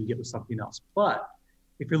gram that you get with something else. But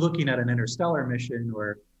if you're looking at an interstellar mission,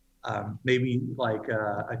 or maybe like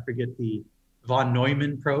I forget the von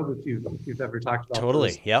Neumann probe, if you've ever talked about those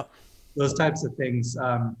Totally. Yep. those types of things.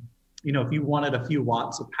 If you wanted a few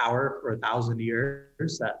watts of power for 1,000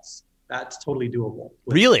 years, that's totally doable.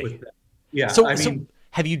 With Really? that. Yeah, So, I so mean,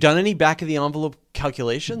 have you done any back of the envelope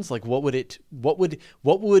calculations? Like, what would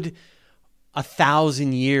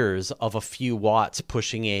 1,000 years of a few watts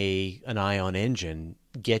pushing an ion engine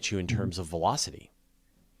get you in terms of velocity?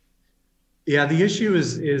 yeah. The issue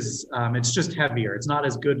is it's just heavier. It's not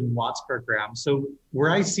as good in watts per gram. So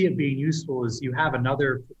where I see it being useful is you have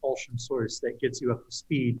another propulsion source that gets you up to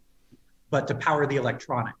speed, but to power the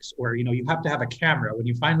electronics, or you have to have a camera when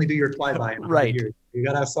you finally do your flyby in 100 Right. years. You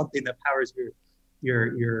got to have something that powers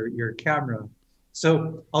your camera.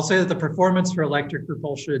 So I'll say that the performance for electric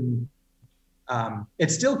propulsion, it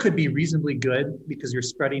still could be reasonably good because you're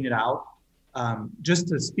spreading it out. Just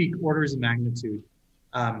to speak orders of magnitude,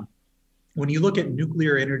 um, when you look at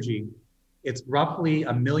nuclear energy, it's roughly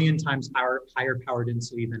 1 million times higher power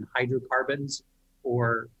density than hydrocarbons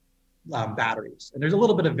or batteries. And there's a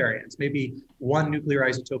little bit of variance. Maybe one nuclear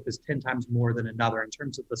isotope is 10 times more than another in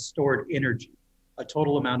terms of the stored energy, a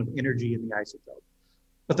total amount of energy in the isotope.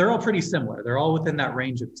 But they're all pretty similar. They're all within that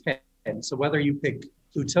range of 10. So whether you pick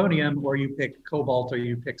plutonium or you pick cobalt or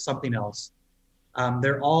you pick something else,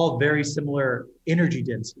 they're all very similar energy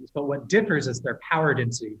densities. But what differs is their power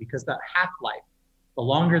density, because that half-life, the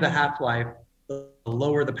longer the half-life, the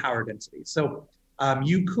lower the power density. So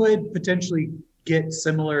you could potentially get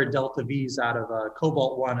similar delta V's out of a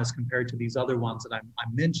cobalt one as compared to these other ones that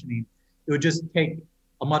I'm mentioning. It would just take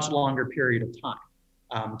a much longer period of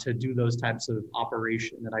time to do those types of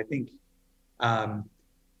operation. And I think,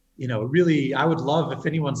 really, I would love, if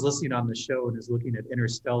anyone's listening on the show and is looking at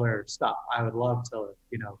interstellar stuff, I would love to,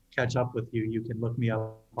 catch up with you. You can look me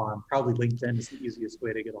up on probably LinkedIn is the easiest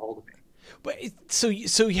way to get a hold of me. But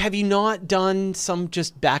so have you not done some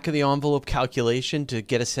just back of the envelope calculation to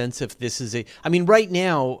get a sense if this is I mean, right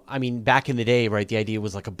now, back in the day, right, the idea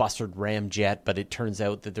was like a Bussard ramjet, but it turns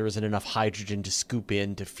out that there isn't enough hydrogen to scoop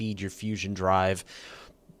in to feed your fusion drive.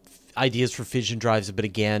 Ideas for fission drives, but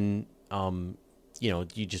again,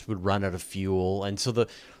 you just would run out of fuel. And so the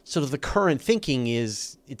sort of the current thinking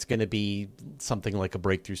is it's going to be something like a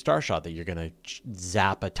breakthrough starshot, that you're going to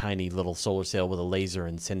zap a tiny little solar sail with a laser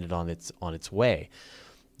and send it on its way.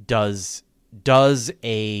 Does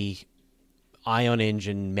a ion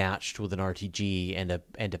engine matched with an RTG and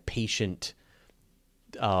a patient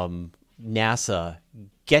NASA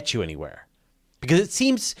get you anywhere? Because it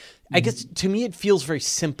seems, I guess to me, it feels very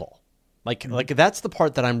simple. Like that's the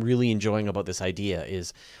part that I'm really enjoying about this idea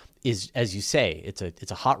is as you say, it's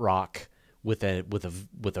a hot rock with a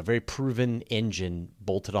very proven engine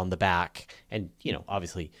bolted on the back, and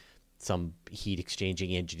obviously some heat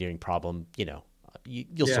exchanging engineering problem.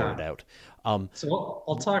 You'll sort it out. So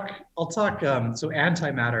I'll talk. So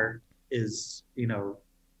antimatter is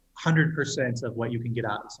 100% of what you can get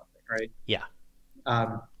out of something, right? Yeah.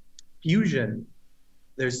 Fusion,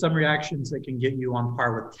 there's some reactions that can get you on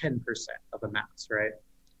par with 10% of the mass, right?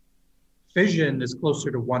 Fission is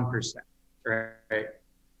closer to 1%, right?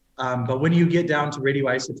 But when you get down to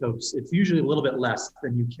radioisotopes, it's usually a little bit less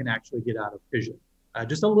than you can actually get out of fission.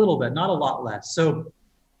 Just a little bit, not a lot less. So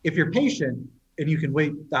if you're patient and you can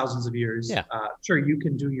wait thousands of years, sure, you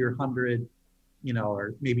can do your 100,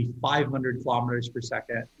 or maybe 500 kilometers per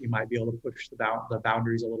second. You might be able to push the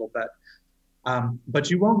boundaries a little bit. But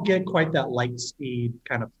you won't get quite that light speed,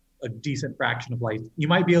 kind of a decent fraction of light. You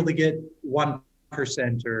might be able to get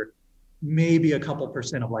 1% or maybe a couple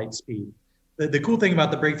percent of light speed. The cool thing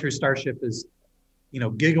about the Breakthrough Starship is,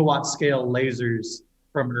 gigawatt scale lasers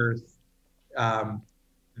from Earth,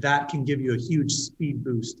 that can give you a huge speed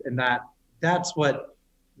boost. And that's what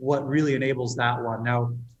really enables that one.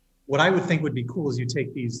 Now, what I would think would be cool is you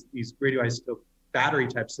take these radioisotope battery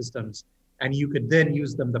type systems, and you could then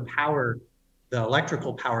use them to power the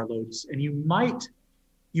electrical power loads, and you might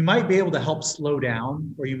be able to help slow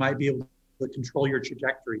down, or you might be able to control your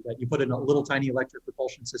trajectory. That you put in a little tiny electric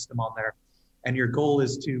propulsion system on there, and your goal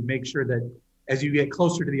is to make sure that as you get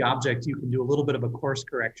closer to the object, you can do a little bit of a course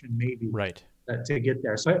correction, maybe, right, to get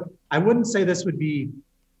there. So I wouldn't say this would be,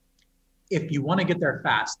 if you want to get there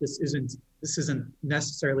fast, this isn't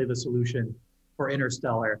necessarily the solution for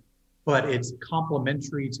Interstellar, but it's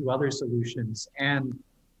complementary to other solutions. And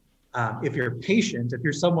if you're patient, if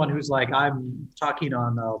you're someone who's like, I'm talking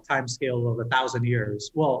on a time scale of 1,000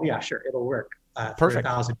 years, well, yeah, sure, it'll work. Perfect.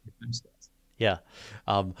 For 1,000 time scales. Yeah.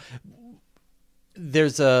 there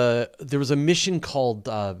was a mission called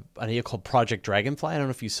an idea called Project Dragonfly. I don't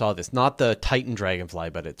know if you saw this, not the Titan Dragonfly,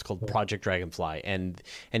 but it's called Project Dragonfly, and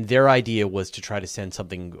their idea was to try to send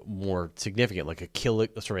something more significant, like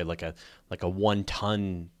like a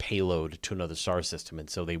 1-ton payload to another star system. And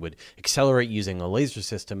so they would accelerate using a laser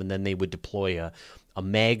system, and then they would deploy a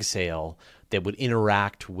mag sail that would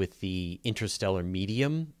interact with the interstellar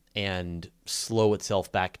medium and slow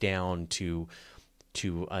itself back down to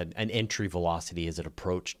an entry velocity as it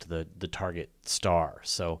approached the target star.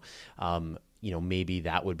 So, maybe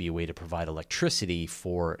that would be a way to provide electricity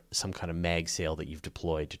for some kind of mag sail that you've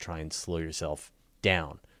deployed to try and slow yourself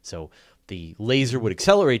down. So the laser would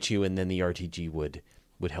accelerate you, and then the RTG would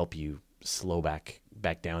help you slow back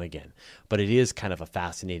down again. But it is kind of a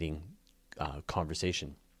fascinating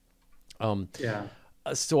conversation. Yeah.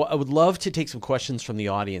 So I would love to take some questions from the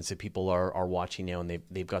audience if people are watching now and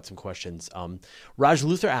they've got some questions. Raj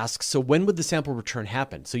Luther asks, so when would the sample return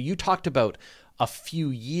happen? So you talked about a few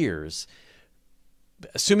years,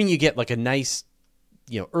 assuming you get like a nice,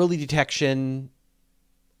 early detection,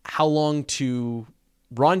 how long to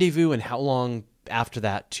rendezvous and how long after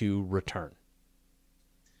that to return?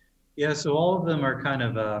 Yeah, so all of them are kind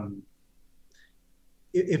of,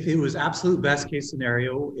 if it was absolute best case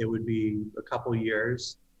scenario, it would be a couple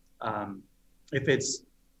years. If it's,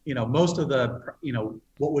 most of the,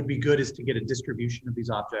 what would be good is to get a distribution of these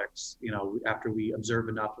objects, after we observe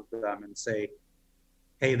enough of them and say,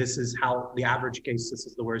 hey, this is how the average case, this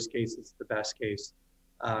is the worst case, this is the best case.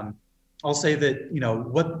 I'll say that,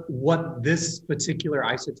 what this particular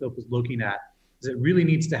isotope is looking at is it really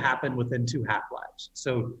needs to happen within 2 half-lives.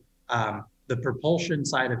 So the propulsion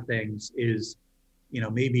side of things is,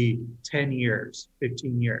 maybe 10 years,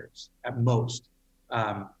 15 years at most.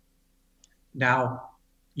 Now,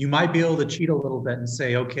 you might be able to cheat a little bit and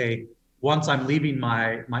say, okay, once I'm leaving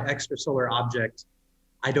my extrasolar object,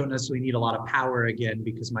 I don't necessarily need a lot of power again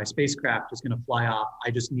because my spacecraft is going to fly off.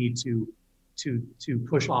 I just need to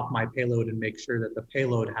push off my payload and make sure that the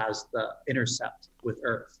payload has the intercept with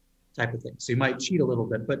Earth type of thing. So you might cheat a little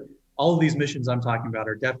bit, but all of these missions I'm talking about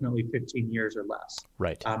are definitely 15 years or less,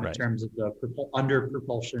 right? In terms of the under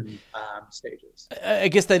propulsion stages. I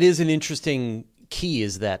guess that is an interesting key,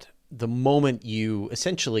 is that the moment you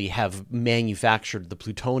essentially have manufactured the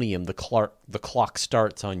plutonium, the clock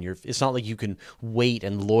starts on your. It's not like you can wait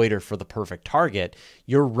and loiter for the perfect target.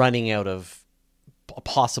 You're running out of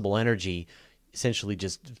possible energy, essentially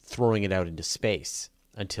just throwing it out into space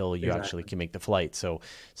until you actually can make the flight. So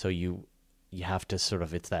you have to sort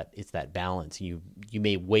of, it's that balance. You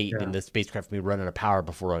may wait, and the spacecraft may run out of power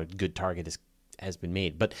before a good target has been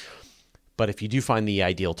made. But if you do find the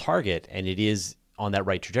ideal target and it is on that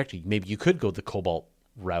right trajectory, maybe you could go the cobalt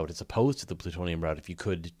route as opposed to the plutonium route if you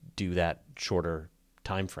could do that shorter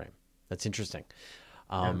time frame. That's interesting.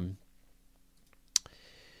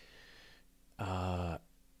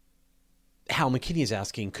 Hal McKinney is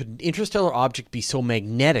asking, could an interstellar object be so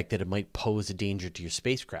magnetic that it might pose a danger to your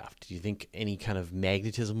spacecraft? Do you think any kind of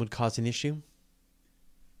magnetism would cause an issue?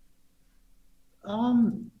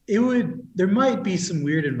 It would. There might be some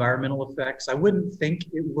weird environmental effects. I wouldn't think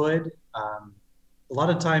it would. A lot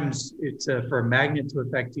of times, for a magnet to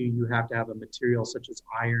affect you, you have to have a material such as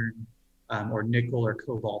iron or nickel or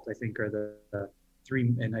cobalt, I think, are the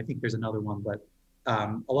three. And I think there's another one, but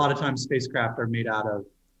a lot of times spacecraft are made out of,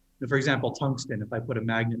 for example, tungsten. If I put a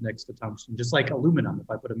magnet next to tungsten, just like aluminum, if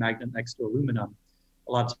I put a magnet next to aluminum,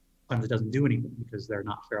 a lot of times it doesn't do anything because they're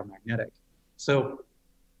not ferromagnetic. So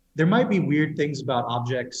there might be weird things about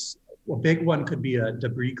objects. A big one could be a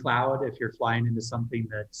debris cloud if you're flying into something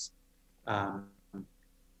that's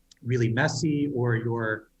really messy, or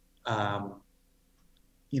you're,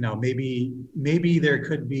 maybe there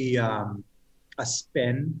could be a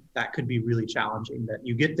spin that could be really challenging, that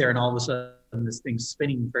you get there and all of a sudden this thing's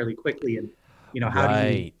spinning fairly quickly, and how do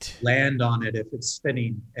you land on it if it's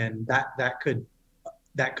spinning, and that could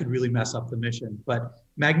really mess up the mission. But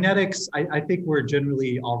magnetics, I think we're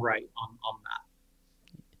generally all right on that.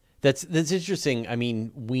 That's interesting. I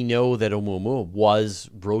mean, we know that Oumuamua was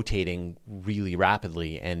rotating really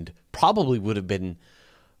rapidly and probably would have been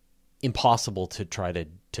impossible to try to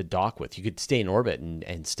dock with. You could stay in orbit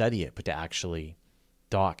and study it, but to actually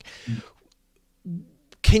dock.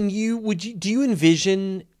 Do you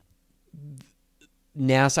envision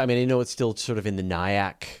NASA? I mean, I know it's still sort of in the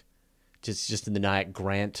NIAC, just in the NIAC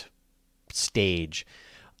grant stage.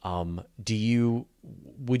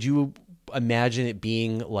 Would you imagine it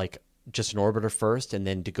being like just an orbiter first, and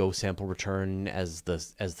then to go sample return as the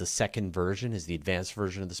second version, as the advanced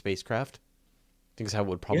version of the spacecraft? I think that's how it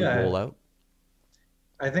would probably roll out.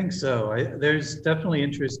 I think so. There's definitely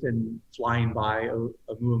interest in flying by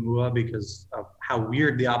Oumuamua because of how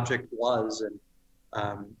weird the object was, and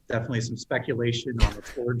definitely some speculation on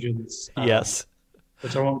its origins, Yes.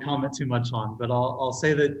 which I won't comment too much on. But I'll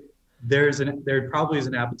say that there probably is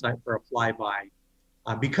an appetite for a flyby.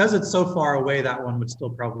 Because it's so far away, that one would still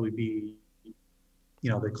probably be,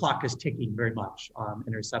 the clock is ticking very much on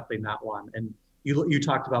intercepting that one. And you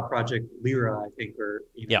talked about Project Lyra, I think, or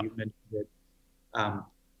Yeah. you mentioned it.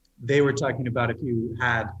 They were talking about if you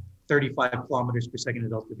had 35 kilometers per second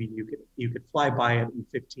at delta V, you could fly by it in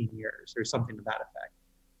 15 years or something to that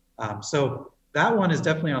effect. So that one is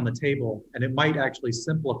definitely on the table, and it might actually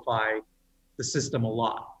simplify the system a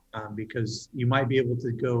lot. Because you might be able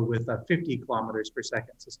to go with a 50 kilometers per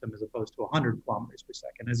second system as opposed to 100 kilometers per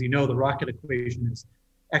second. As you know, the rocket equation is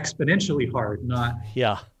exponentially hard, not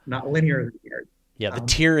linearly hard. Yeah, the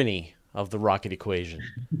tyranny of the rocket equation.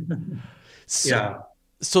 Yeah.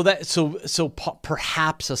 So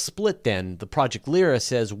perhaps a split then. The Project Lyra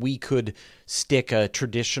says we could stick a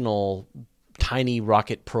traditional tiny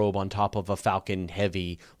rocket probe on top of a Falcon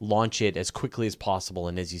Heavy, launch it as quickly as possible,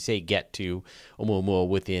 and as you say, get to Oumuamua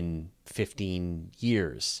within 15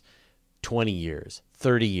 years, 20 years,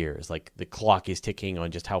 30 years. Like, the clock is ticking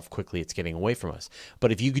on just how quickly it's getting away from us.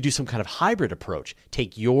 But if you could do some kind of hybrid approach,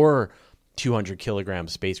 take your 200 kilogram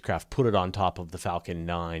spacecraft, put it on top of the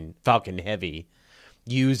Falcon Heavy,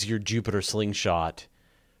 use your Jupiter slingshot,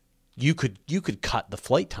 you could cut the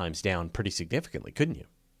flight times down pretty significantly, couldn't you?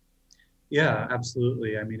 Yeah,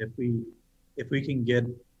 absolutely. I mean, if we can get,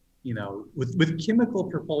 with chemical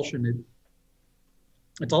propulsion,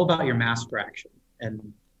 it's all about your mass fraction.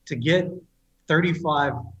 And to get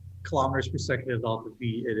 35 kilometers per second at delta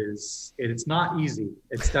V, it's not easy.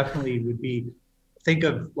 It's definitely would be, think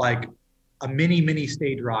of like a mini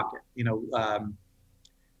stage rocket.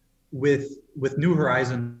 With New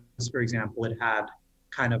Horizons, for example, it had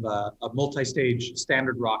kind of a multi-stage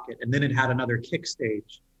standard rocket, and then it had another kick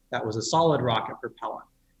stage that was a solid rocket propellant.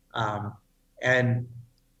 And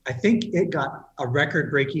I think it got a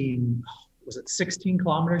record-breaking, was it 16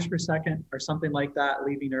 kilometers per second or something like that,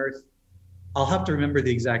 leaving Earth? I'll have to remember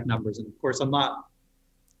the exact numbers. And of course,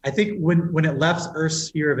 I think when it left Earth's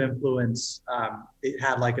sphere of influence, it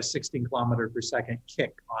had like a 16 kilometer per second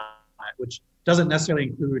kick on it, which doesn't necessarily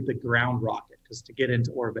include the ground rocket, because to get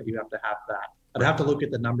into orbit, you have to have that. I'd have to look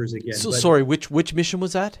at the numbers again. So sorry, which mission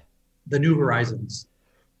was that? The New Horizons.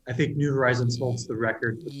 I think New Horizons holds the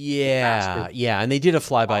record. Yeah, and they did a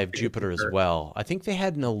flyby of Jupiter as well. I think they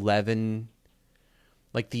had an 11,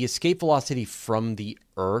 like the escape velocity from the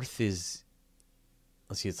Earth is,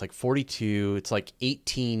 let's see, it's like 42, it's like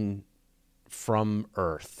 18 from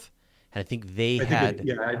Earth. And I think they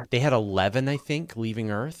had 11, I think, leaving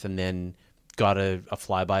Earth, and then got a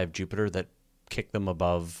flyby of Jupiter that kicked them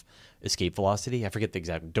above escape velocity. I forget the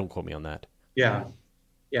exact, don't quote me on that.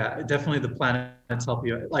 Yeah, definitely the planets help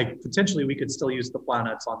you. Like, potentially we could still use the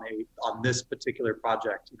planets on this particular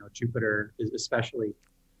project, Jupiter especially.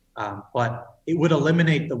 But it would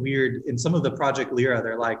eliminate the weird, in some of the Project Lyra,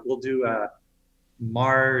 they're like, we'll do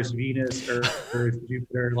Mars, Venus, Earth,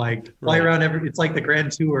 Jupiter, like fly around it's like the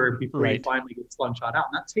grand tour before you finally get slungshot out.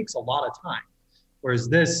 And that takes a lot of time. Whereas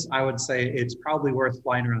this, I would say it's probably worth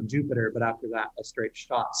flying around Jupiter, but after that, a straight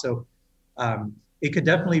shot. So it could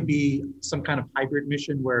definitely be some kind of hybrid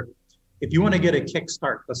mission where if you want to get a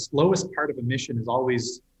kickstart, the slowest part of a mission is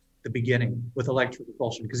always the beginning with electric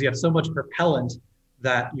propulsion, because you have so much propellant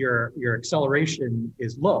that your acceleration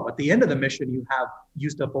is low. At the end of the mission, you have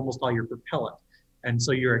used up almost all your propellant. And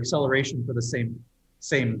so your acceleration for the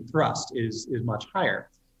same thrust is much higher.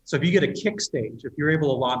 So if you get a kick stage, if you're able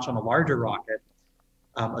to launch on a larger rocket,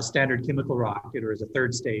 a standard chemical rocket, or as a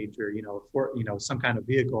third stage, or some kind of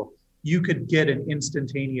vehicle, you could get an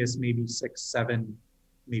instantaneous maybe 6, 7,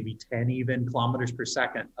 maybe 10 even kilometers per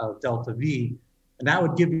second of delta V, and that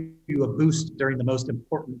would give you a boost during the most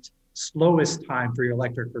important, slowest time for your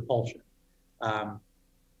electric propulsion.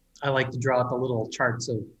 I like to draw out the little charts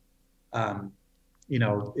of,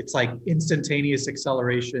 it's like instantaneous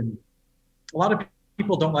acceleration. A lot of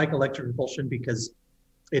people don't like electric propulsion because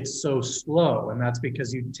it's so slow, and that's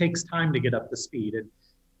because it takes time to get up to speed. And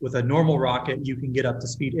with a normal rocket, you can get up to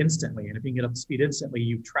speed instantly. And if you can get up to speed instantly,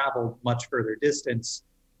 you've traveled much further distance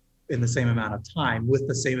in the same amount of time with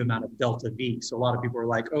the same amount of delta V. So a lot of people are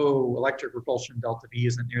like, oh, electric propulsion delta V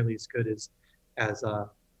isn't nearly as good as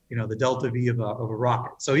the delta V of a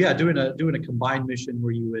rocket. So yeah, doing a combined mission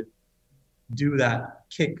where you would do that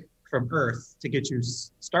kick from Earth to get you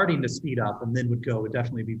starting to speed up and then would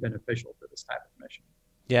definitely be beneficial for this type of mission.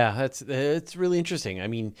 Yeah, it's really interesting. I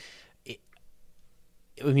mean,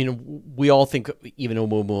 I mean, we all think even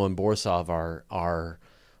Oumuamua and Borisov are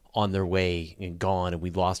on their way and gone, and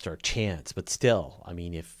we lost our chance. But still, I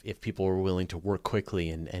mean, if people were willing to work quickly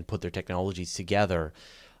and put their technologies together,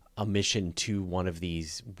 a mission to one of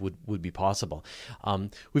these would be possible.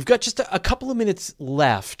 We've got just a couple of minutes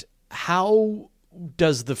left. How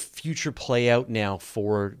does the future play out now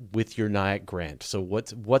with your NIAC grant? So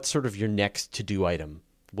what's sort of your next to-do item?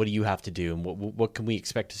 What do you have to do, and what can we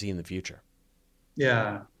expect to see in the future?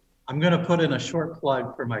 Yeah, I'm going to put in a short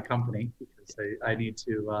plug for my company because I need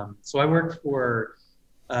to. So I work for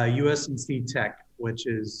USNC Tech, which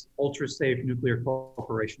is Ultra Safe Nuclear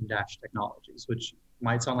Corporation Technologies, which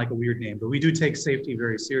might sound like a weird name, but we do take safety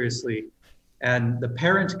very seriously. And the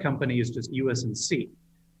parent company is just USNC.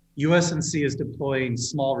 USNC is deploying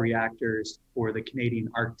small reactors for the Canadian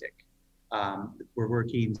Arctic. We're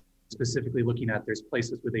working specifically looking at there's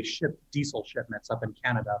places where they ship diesel shipments up in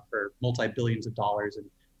Canada for multi-billions of dollars. And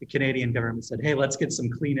the Canadian government said, hey, let's get some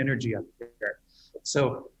clean energy up there.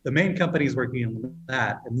 So the main company is working on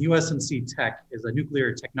that. And USNC Tech is a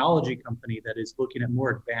nuclear technology company that is looking at more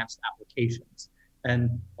advanced applications.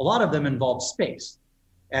 And a lot of them involve space.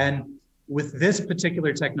 And with this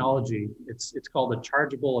particular technology, it's called a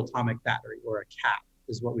chargeable atomic battery, or a CAT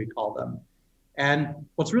is what we call them. And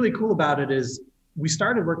what's really cool about it is we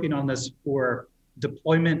started working on this for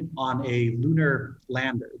deployment on a lunar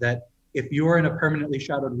lander, that if you're in a permanently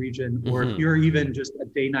shadowed region, or if you're even just a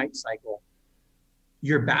day-night cycle,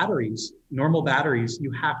 your batteries, normal batteries,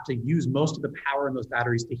 you have to use most of the power in those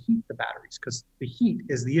batteries to heat the batteries, because the heat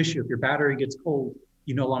is the issue. If your battery gets cold,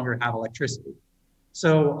 you no longer have electricity.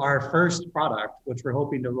 So our first product, which we're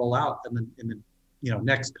hoping to roll out in the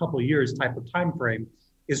next couple of years type of time frame,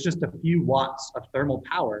 is just a few watts of thermal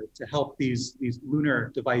power to help these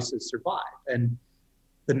lunar devices survive. And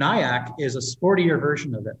the NIAC is a sportier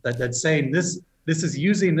version of it that's saying this is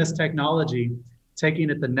using this technology, taking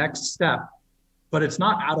it the next step, but it's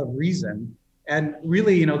not out of reason. And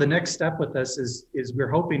really, the next step with this is we're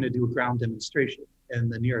hoping to do a ground demonstration in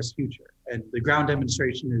the nearest future. And the ground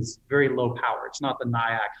demonstration is very low power. It's not the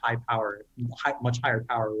NIAC high power, much higher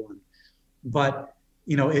power one. But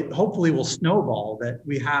it hopefully will snowball that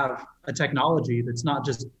we have a technology that's not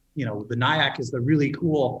just, the NIAC is the really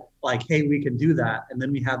cool, like, hey, we can do that. And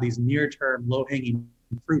then we have these near-term low-hanging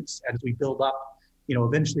fruits as we build up,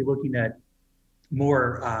 eventually looking at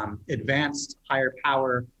more advanced, higher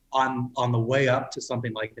power on the way up to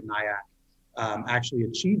something like the NIAC, actually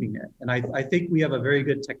achieving it. And I think we have a very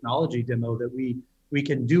good technology demo that we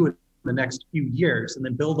can do in the next few years and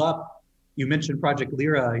then build up. You mentioned Project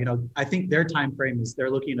Lyra. I think their time frame is they're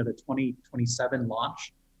looking at a 2027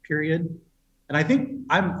 launch period. And I think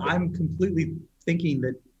I'm completely thinking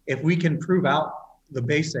that if we can prove out the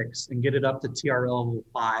basics and get it up to TRL level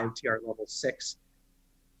 5, TRL level 6,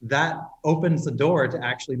 that opens the door to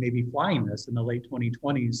actually maybe flying this in the late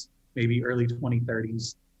 2020s, maybe early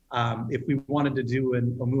 2030s. If we wanted to do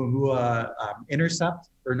an Oumuamua intercept,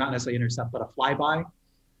 or not necessarily intercept, but a flyby,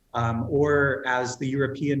 or as the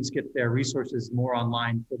Europeans get their resources more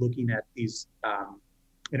online for looking at these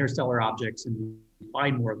interstellar objects and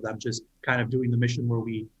find more of them, just kind of doing the mission where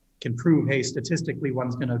we can prove, hey, statistically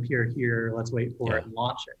one's going to appear here, let's wait for it and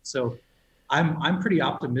launch it. So I'm pretty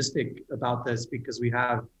optimistic about this because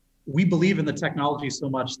we believe in the technology so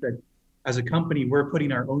much that as a company, we're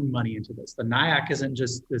putting our own money into this. The NIAC isn't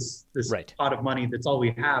just this pot of money that's all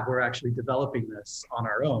we have. We're actually developing this on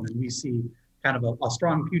our own. And we see kind of a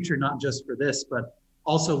strong future, not just for this, but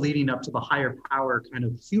also leading up to the higher power kind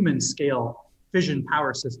of human scale fission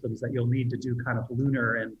power systems that you'll need to do kind of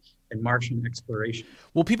lunar and Martian exploration.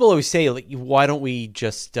 Well, people always say, like, why don't we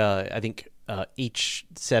just, I think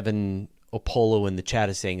H7 Apollo in the chat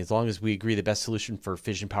is saying, as long as we agree the best solution for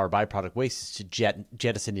fission power byproduct waste is to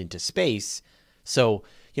jettison into space. So,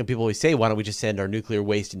 people always say, why don't we just send our nuclear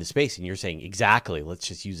waste into space? And you're saying, exactly, let's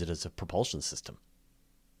just use it as a propulsion system.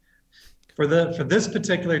 For this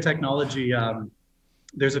particular technology,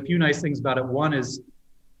 there's a few nice things about it. One is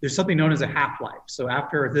there's something known as a half-life. So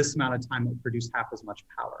after this amount of time, it'll produce half as much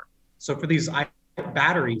power. So for these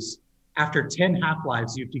batteries, after 10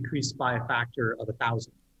 half-lives, you've decreased by a factor of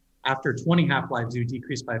 1,000. After 20 half-lives, you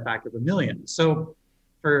decrease by a factor of 1,000,000. So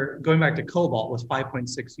for going back to cobalt was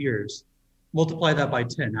 5.6 years, multiply that by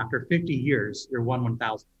 10. After 50 years, you're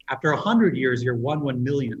 1/1,000. After 100 years, you're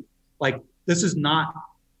 1/1,000,000. Like, this is not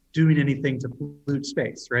doing anything to pollute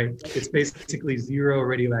space, right? It's basically zero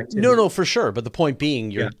radioactivity. No, for sure. But the point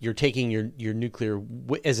being, you're taking your nuclear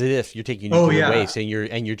as if you're taking nuclear waste, and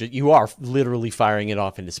you are literally firing it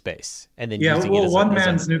off into space, and then using it as one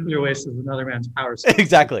man's nuclear waste is another man's power source.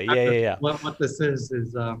 Exactly. Yeah. What this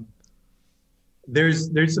is There's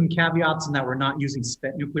some caveats in that we're not using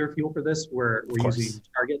spent nuclear fuel for this. Of We're course. using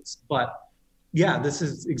targets, but yeah, this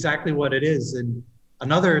is exactly what it is. And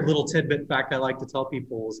another little tidbit fact I like to tell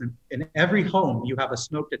people is in every home you have a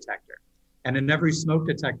smoke detector, and in every smoke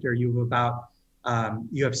detector you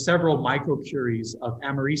have several microcuries of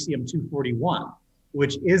americium 241,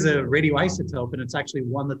 which is a radioisotope, and it's actually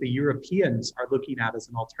one that the Europeans are looking at as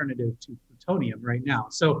an alternative to plutonium right now.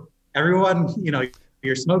 So everyone,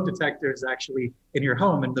 your smoke detector is actually in your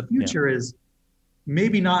home, and the future is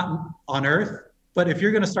maybe not on Earth, but if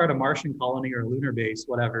you're going to start a Martian colony or a lunar base,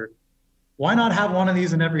 whatever, why not have one of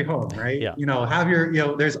these in every home, right? Yeah. Have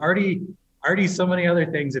there's already so many other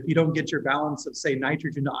things. If you don't get your balance of, say,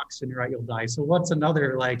 nitrogen to oxygen right, you'll die. So what's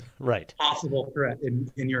another Right. possible threat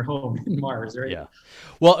in your home in Mars, right? Yeah.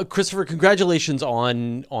 Well, Christopher, congratulations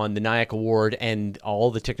on the NIAC award and all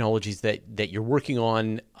the technologies that you're working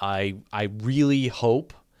on. I really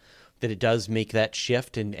hope that it does make that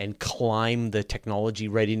shift and climb the technology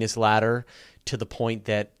readiness ladder to the point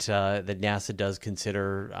that that NASA does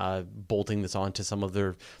consider bolting this onto some of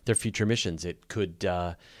their future missions. It could,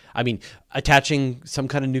 attaching some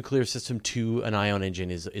kind of nuclear system to an ion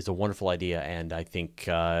engine is a wonderful idea, and I think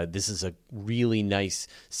this is a really nice,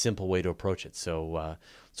 simple way to approach it. So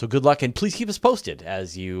good luck, and please keep us posted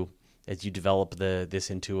as you develop this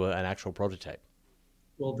into an actual prototype.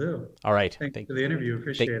 Will do. All right. Thanks for the interview.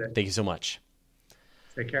 Appreciate it. Thank you so much.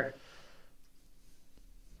 Take care.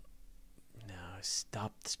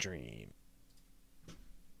 Stop the stream.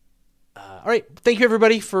 All right. Thank you,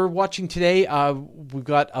 everybody, for watching today. We've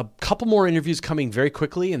got a couple more interviews coming very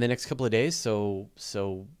quickly in the next couple of days. So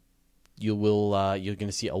you're going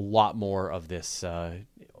to see a lot more of this,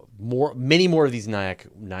 many more of these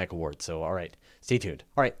NIAC awards. So, all right. Stay tuned.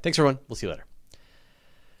 All right. Thanks, everyone. We'll see you later.